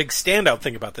say the big standout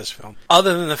thing about this film,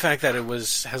 other than the fact that it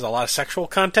has a lot of sexual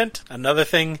content, another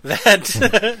thing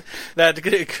that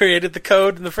that created the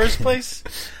code in the first place,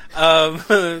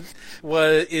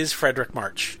 is Frederick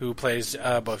March, who plays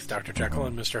both Dr. Jekyll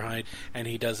and Mr. Hyde, and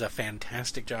he does a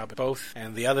fantastic job at both.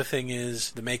 And the other thing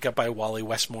is the makeup by Wally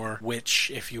Westmore,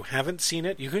 which, if you haven't seen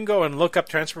it, you can go and look up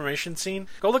Transformation Scene.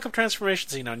 Go look up Transformation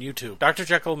Scene on YouTube. Dr.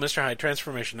 Jekyll, Mr. Hyde,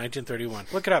 Transformation, 1931.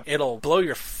 Look it up. It'll blow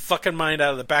your fucking mind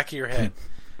out of the back of your head.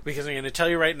 Because I'm going to tell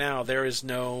you right now, there is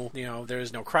no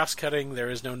cross-cutting, there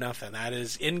is no nothing. That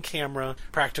is in-camera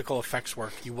practical effects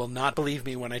work. You will not believe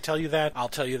me when I tell you that. I'll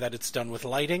tell you that it's done with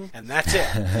lighting, and that's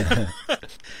it.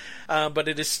 But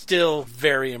it is still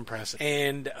very impressive.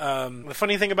 And the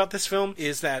funny thing about this film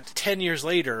is that 10 years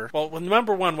later,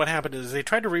 number one, what happened is they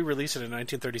tried to re-release it in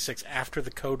 1936 after the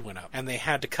code went up, and they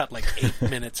had to cut like 8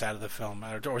 minutes out of the film,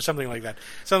 or something like that.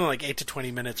 Something like 8 to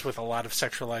 20 minutes with a lot of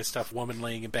sexualized stuff, woman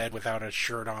laying in bed without a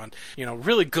shirt on,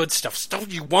 really good stuff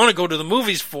you want to go to the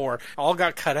movies for, all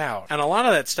got cut out. And a lot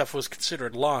of that stuff was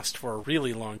considered lost for a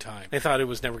really long time. They thought it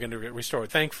was never going to get restored.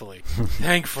 Thankfully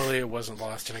it wasn't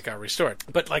lost and it got restored.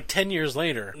 But like 10 years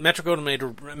later,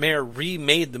 Metro-Goldwyn-Mayer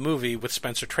remade the movie with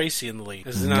Spencer Tracy in the lead.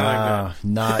 This is not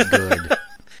good.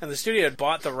 And the studio had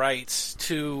bought the rights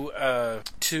to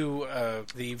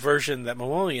the version that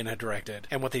Mamoulian had directed.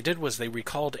 And what they did was they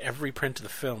recalled every print of the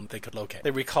film they could locate.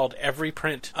 They recalled every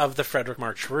print of the Frederick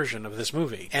March version of this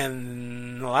movie.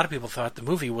 And a lot of people thought the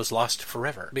movie was lost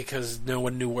forever because no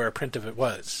one knew where a print of it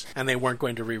was. And they weren't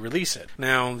going to re-release it.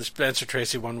 Now, the Spencer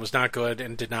Tracy one was not good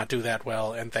and did not do that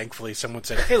well. And thankfully someone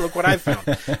said, hey, look what I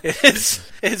found. It's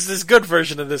this good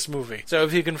version of this movie. So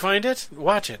if you can find it,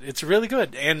 watch it. It's really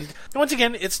good. And once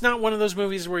again, it's not one of those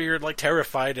movies where you're like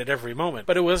terrified at every moment,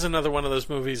 but it was another one of those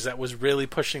movies that was really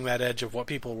pushing that edge of what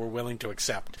people were willing to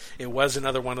accept. It was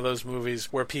another one of those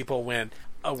movies where people went,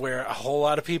 where a whole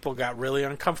lot of people got really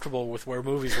uncomfortable with where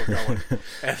movies were going.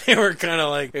 And they were kind of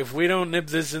like, if we don't nip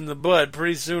this in the bud,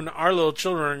 pretty soon our little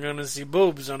children are going to see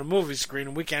boobs on a movie screen,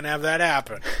 and we can't have that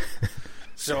happen.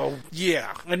 So,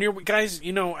 yeah. And guys,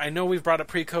 I know we've brought up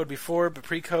pre-code before, but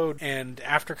pre-code and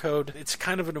after-code, it's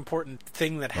kind of an important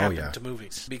thing that happened to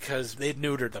movies, because it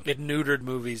neutered them. It neutered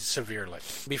movies severely.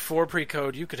 Before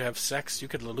pre-code, you could have sex, you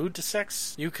could allude to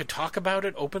sex, you could talk about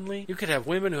it openly, you could have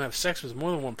women who have sex with more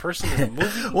than one person in a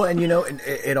movie. Well, and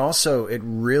it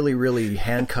really, really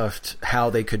handcuffed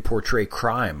how they could portray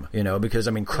crime, because,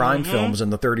 crime films in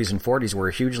the 30s and 40s were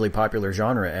a hugely popular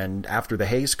genre, and after the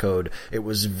Hays Code, it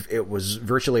was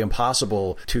virtually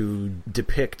impossible to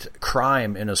depict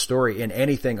crime in a story in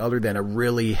anything other than a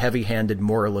really heavy-handed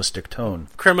moralistic tone.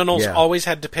 Criminals always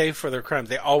had to pay for their crimes.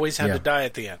 They always had to die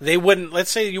at the end. They wouldn't, let's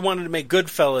say you wanted to make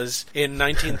Goodfellas in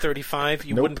 1935,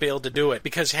 you wouldn't be able to do it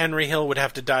because Henry Hill would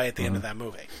have to die at the end of that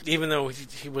movie, even though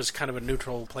he was kind of a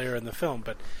neutral player in the film.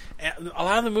 But a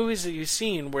lot of the movies that you've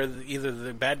seen where either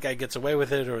the bad guy gets away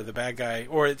with it or the bad guy,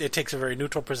 or it takes a very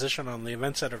neutral position on the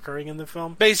events that are occurring in the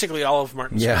film, basically all of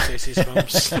Martin Scorsese's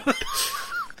films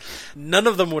none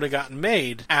of them would have gotten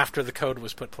made after the code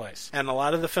was put in place. And a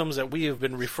lot of the films that we've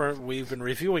been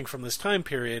reviewing from this time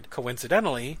period,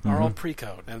 coincidentally, are all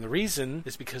pre-code. And the reason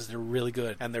is because they're really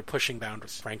good and they're pushing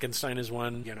boundaries. Frankenstein is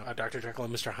one, Dr. Jekyll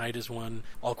and Mr. Hyde is one,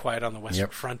 All Quiet on the Western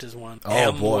Front is one,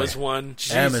 M was one.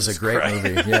 Jesus M is a great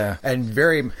movie, yeah. And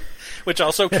very... Which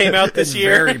also came out this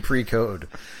year. Very pre-code.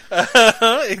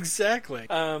 Exactly.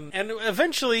 And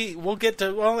eventually we'll get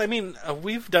to,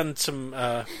 we've done some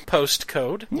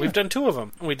post-code. We've done 2 of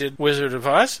them. We did Wizard of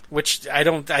Oz, which I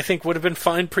think would have been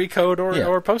fine pre-code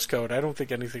or post-code. I don't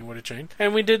think anything would have changed.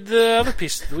 And we did the other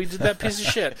piece. We did that piece of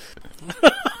shit.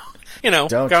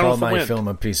 Don't call my film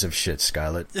a piece of shit,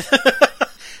 Scarlett.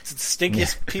 It's the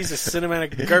stinkiest piece of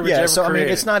cinematic garbage ever so created. I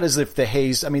mean, it's not as if the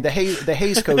Hays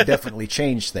Code definitely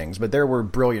changed things, but there were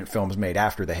brilliant films made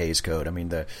after the Hays Code. I mean,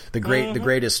 the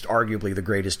greatest, arguably the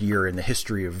greatest year in the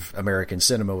history of American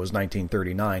cinema was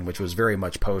 1939, which was very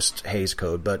much post Hays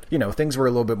Code. But things were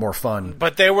a little bit more fun.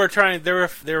 But they were finding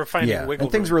wiggle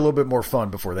and things were a little bit more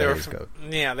fun before the Hays Code.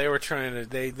 Yeah, they were trying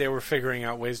to. They were figuring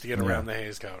out ways to get around the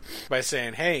Hays Code by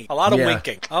saying, "Hey, a lot of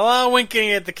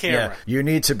winking at the camera. Yeah. You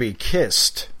need to be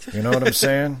kissed." You know what I'm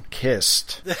saying?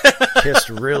 Kissed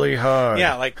really hard.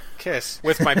 Yeah, like kiss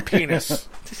with my penis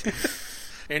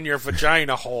in your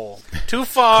vagina hole. Too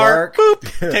far. Clark.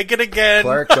 Boop. Take it again.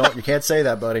 Clark, you can't say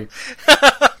that, buddy.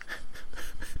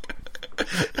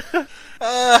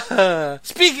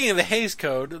 Speaking of the Hays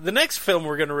Code, the next film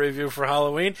we're going to review for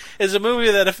Halloween is a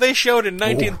movie that if they showed in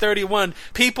 1931,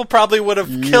 people probably would have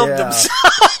killed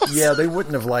themselves. Yeah, they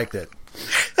wouldn't have liked it.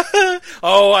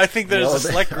 I think there's a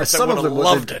select group that would have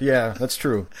loved it. Yeah, that's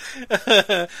true.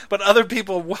 But other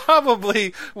people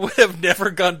probably would have never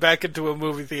gone back into a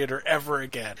movie theater ever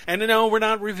again. And we're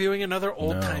not reviewing another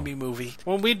old-timey movie.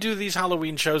 When we do these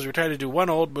Halloween shows, we try to do one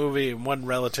old movie and one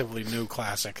relatively new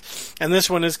classic. And this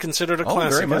one is considered a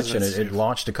classic. Very much, and it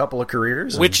launched a couple of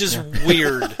careers. Which is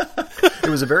weird. It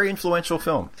was a very influential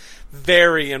film.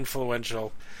 Very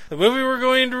influential. The movie we're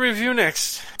going to review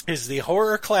next is the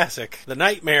horror classic, The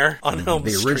Nightmare on Elm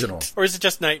Street. The original. Or is it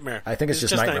just Nightmare? I think it's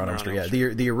just Nightmare on Elm Street. Yeah,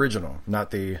 the original,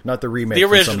 not the remake. The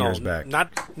original, from some years back.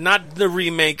 Not the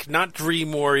remake, not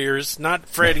Dream Warriors, not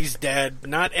Freddy's Dead,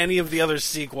 not any of the other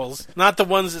sequels, not the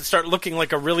ones that start looking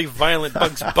like a really violent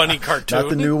Bugs Bunny cartoon. Not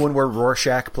the new one where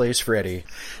Rorschach plays Freddy.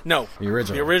 No, the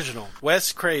original. The original.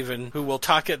 Wes Craven, who will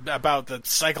talk about the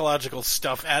psychological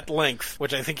stuff at length,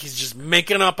 which I think he's just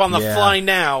making up on the fly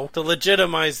now to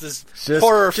legitimize this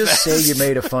horror fest. Just say you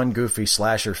made a fun, goofy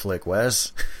slasher flick,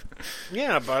 Wes.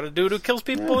 Yeah, about a dude who kills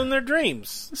people in their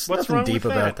dreams. What's nothing wrong deep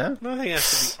with about that? Nothing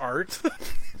has to be art.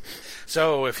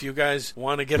 So, if you guys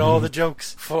want to get all the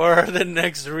jokes for the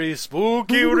next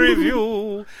spooky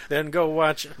review, then go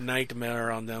watch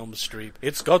Nightmare on Elm Street.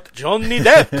 It's got Johnny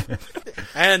Depp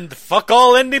and fuck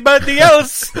all anybody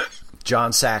else.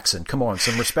 John Saxon. Come on,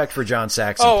 some respect for John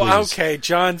Saxon, please. Okay,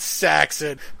 John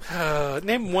Saxon.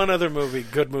 Name one other movie,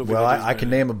 good movie. Well, I can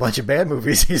name a bunch of bad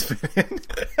movies he's been in.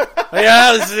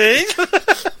 Yeah, see?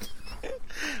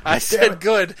 I said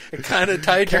good. It kind of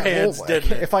tied your hands,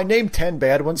 didn't it? If I name 10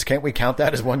 bad ones, can't we count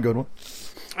that as one good one?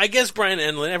 I guess Brian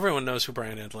Edlund. Everyone knows who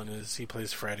Brian Edlund is. He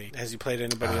plays Freddy. Has he played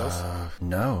anybody else?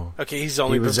 No. Okay, he's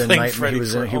only been playing Freddy.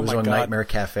 He was on Nightmare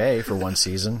Cafe for one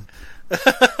season.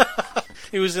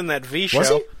 He was in that V show. Was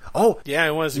he? Oh, yeah,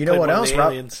 he was. You know what else?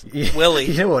 Willie.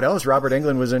 You know what else? Robert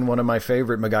Englund was in one of my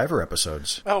favorite MacGyver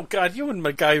episodes. Oh God, you and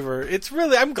MacGyver. It's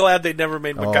really. I'm glad they never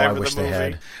made MacGyver I wish the movie. They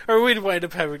had. Or we'd wind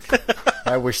up having.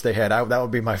 I wish they had. That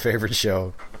would be my favorite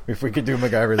show if we could do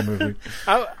MacGyver the movie.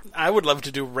 I would love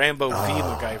to do Rambo v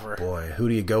MacGyver. Boy, who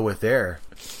do you go with there?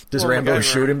 Does Rambo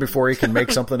shoot him before he can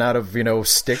make something out of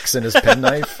sticks and his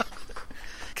penknife?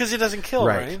 Because he doesn't kill,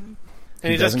 right?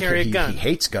 And he doesn't carry a gun. He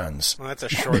hates guns. Well, that's a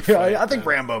short fight. I think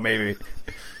Rambo, maybe.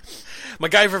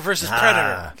 MacGyver versus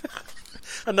Predator.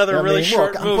 Another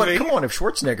short movie. But come on, if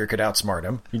Schwarzenegger could outsmart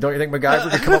him, don't you think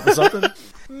MacGyver could come up with something?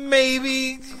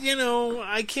 Maybe.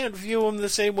 I can't view him the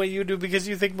same way you do because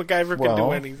you think MacGyver can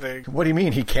do anything. What do you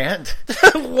mean, he can't?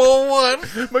 Well, what?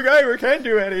 MacGyver can't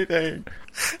do anything.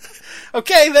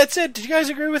 Okay, that's it. Did you guys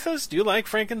agree with us? Do you like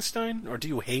Frankenstein? Or do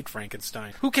you hate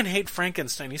Frankenstein? Who can hate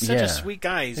Frankenstein? He's such a sweet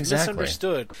guy. He's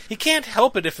misunderstood. He can't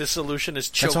help it if his solution is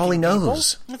choking That's all he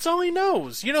knows. People. That's all he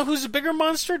knows. You know who's a bigger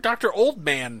monster? Dr.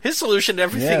 Oldman. His solution to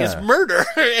everything is murder.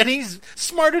 And he's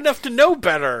smart enough to know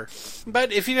better.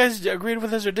 But if you guys agreed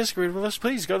with us or disagreed with us,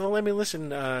 please go to the Let Me Listen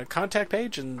contact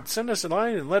page and send us a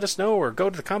line and let us know, or go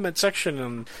to the comment section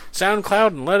on SoundCloud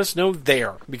and let us know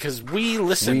there, because we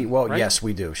listen. Right? Yes,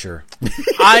 we do, sure.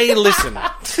 I listen.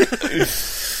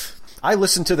 I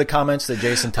listen to the comments that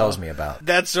Jason tells me about.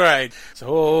 That's right.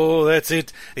 So that's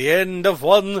it. The end of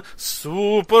one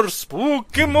super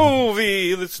spooky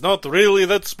movie. It's not really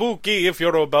that spooky if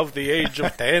you're above the age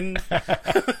of 10.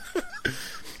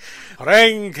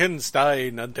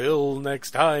 Frankenstein. Until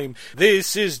next time,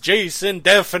 this is Jason,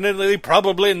 definitely,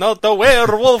 probably not the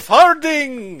werewolf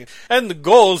Harding. And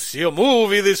go see a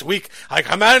movie this week, I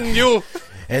command you.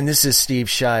 And this is Steve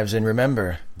Shives, and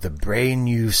remember, The brain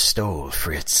you stole,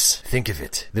 Fritz. Think of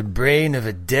it. The brain of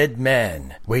a dead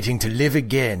man, waiting to live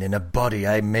again in a body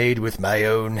I made with my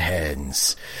own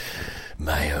hands.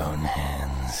 My own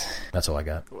hands. That's all I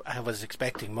got. I was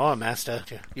expecting more, Master.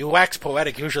 You wax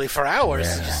poetic usually for hours.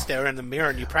 Yeah. You just stare in the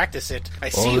mirror and you practice it. I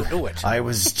see you do it. I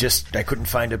couldn't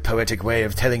find a poetic way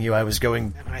of telling you I was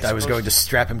going to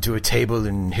strap him to a table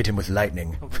and hit him with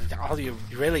lightning. All you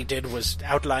really did was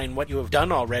outline what you have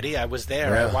done already. I was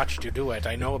there. Yeah. I watched you do it.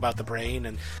 I know about the brain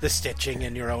and the stitching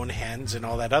in your own hands and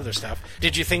all that other stuff.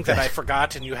 Did you think that I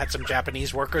forgot and you had some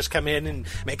Japanese workers come in and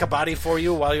make a body for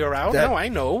you while you were out? No, I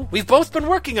know. We've both been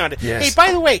working on it. Yes. Hey,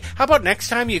 by the way, how about next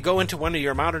time you go into one of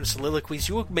your modern soliloquies,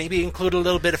 you maybe include a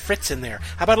little bit of Fritz in there?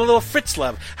 How about a little Fritz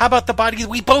love? How about the body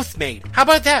we both made? How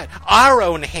about that? Our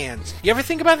own hands. You ever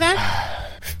think about that?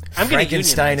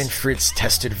 Frankenstein and Fritz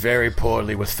tested very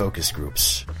poorly with focus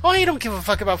groups. Oh, I don't give a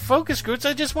fuck about focus groups.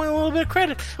 I just want a little bit of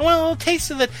credit. I want a little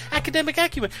taste of that academic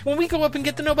acumen. When we go up and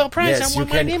get the Nobel Prize, I want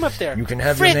my name up there. You can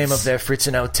have Fritz. your name up there, Fritz,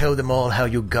 and I'll tell them all how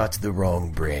you got the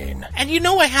wrong brain. And you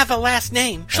know I have a last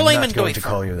name. I'm not going to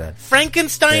call you that.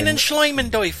 Frankenstein and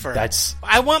Schleimendorfer.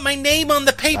 I want my name on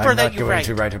the paper I'm that not you write.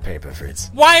 going to write a paper, Fritz.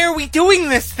 Why are we doing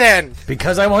this then?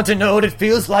 Because I want to know what it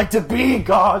feels like to be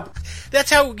God. That's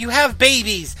how you have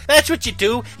babies. That's what you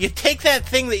do. You take that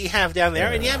thing that you have down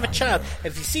there and you have a child.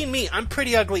 If you've seen me, I'm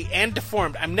pretty ugly and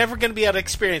deformed. I'm never going to be able to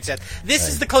experience that. This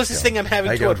is the closest thing I'm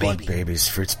having to a baby. I don't want babies,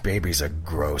 Fritz. Babies are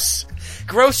gross.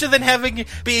 Grosser than having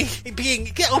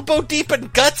being elbow deep in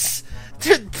guts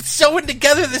to sewing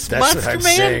together this monster, That's what I'm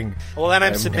man. saying. Well, then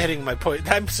I'm submitting my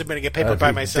point. I'm submitting a paper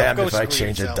by myself. Damned Go if I screw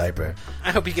change yourself. a diaper.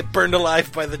 I hope you get burned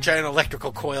alive by the giant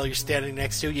electrical coil you're standing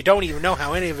next to. You don't even know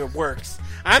how any of it works.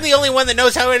 I'm the only one that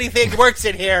knows how anything works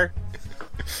in here.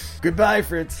 Goodbye,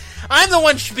 Fritz. I'm the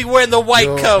one who should be wearing the white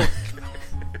coat.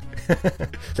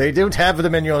 They don't have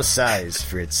them in your size,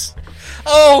 Fritz.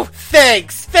 Oh,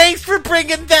 thanks. Thanks for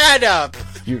bringing that up.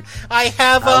 I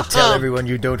have I'll a tell hump. everyone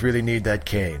you don't really need that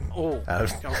cane. Oh,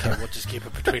 okay, we'll just keep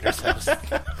it between ourselves.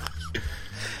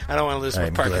 I don't want to lose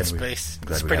my parking space.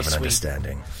 Glad it's we pretty have an sweet.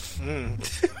 understanding.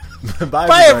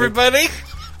 Bye, everybody.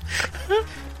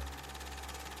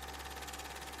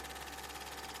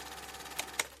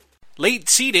 Late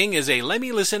Seating is a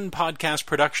Lemmy Listen podcast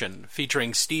production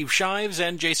featuring Steve Shives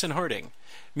and Jason Harding.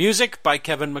 Music by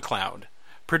Kevin MacLeod.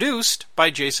 Produced by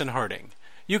Jason Harding.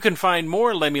 You can find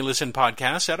more Lemmy Listen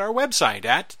podcasts at our website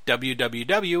at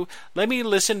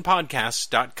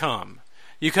www.lemmylistenpodcasts.com.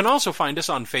 You can also find us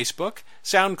on Facebook,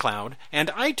 SoundCloud, and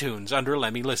iTunes under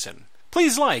Lemmy Listen.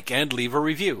 Please like and leave a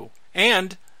review.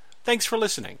 And thanks for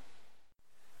listening.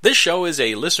 This show is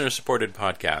a listener-supported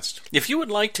podcast. If you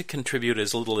would like to contribute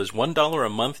as little as $1 a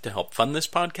month to help fund this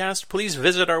podcast, please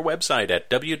visit our website at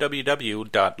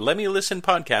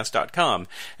www.lemmylistenpodcast.com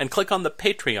and click on the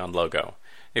Patreon logo.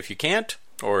 If you can't,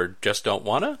 or just don't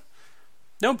wanna,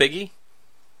 no biggie.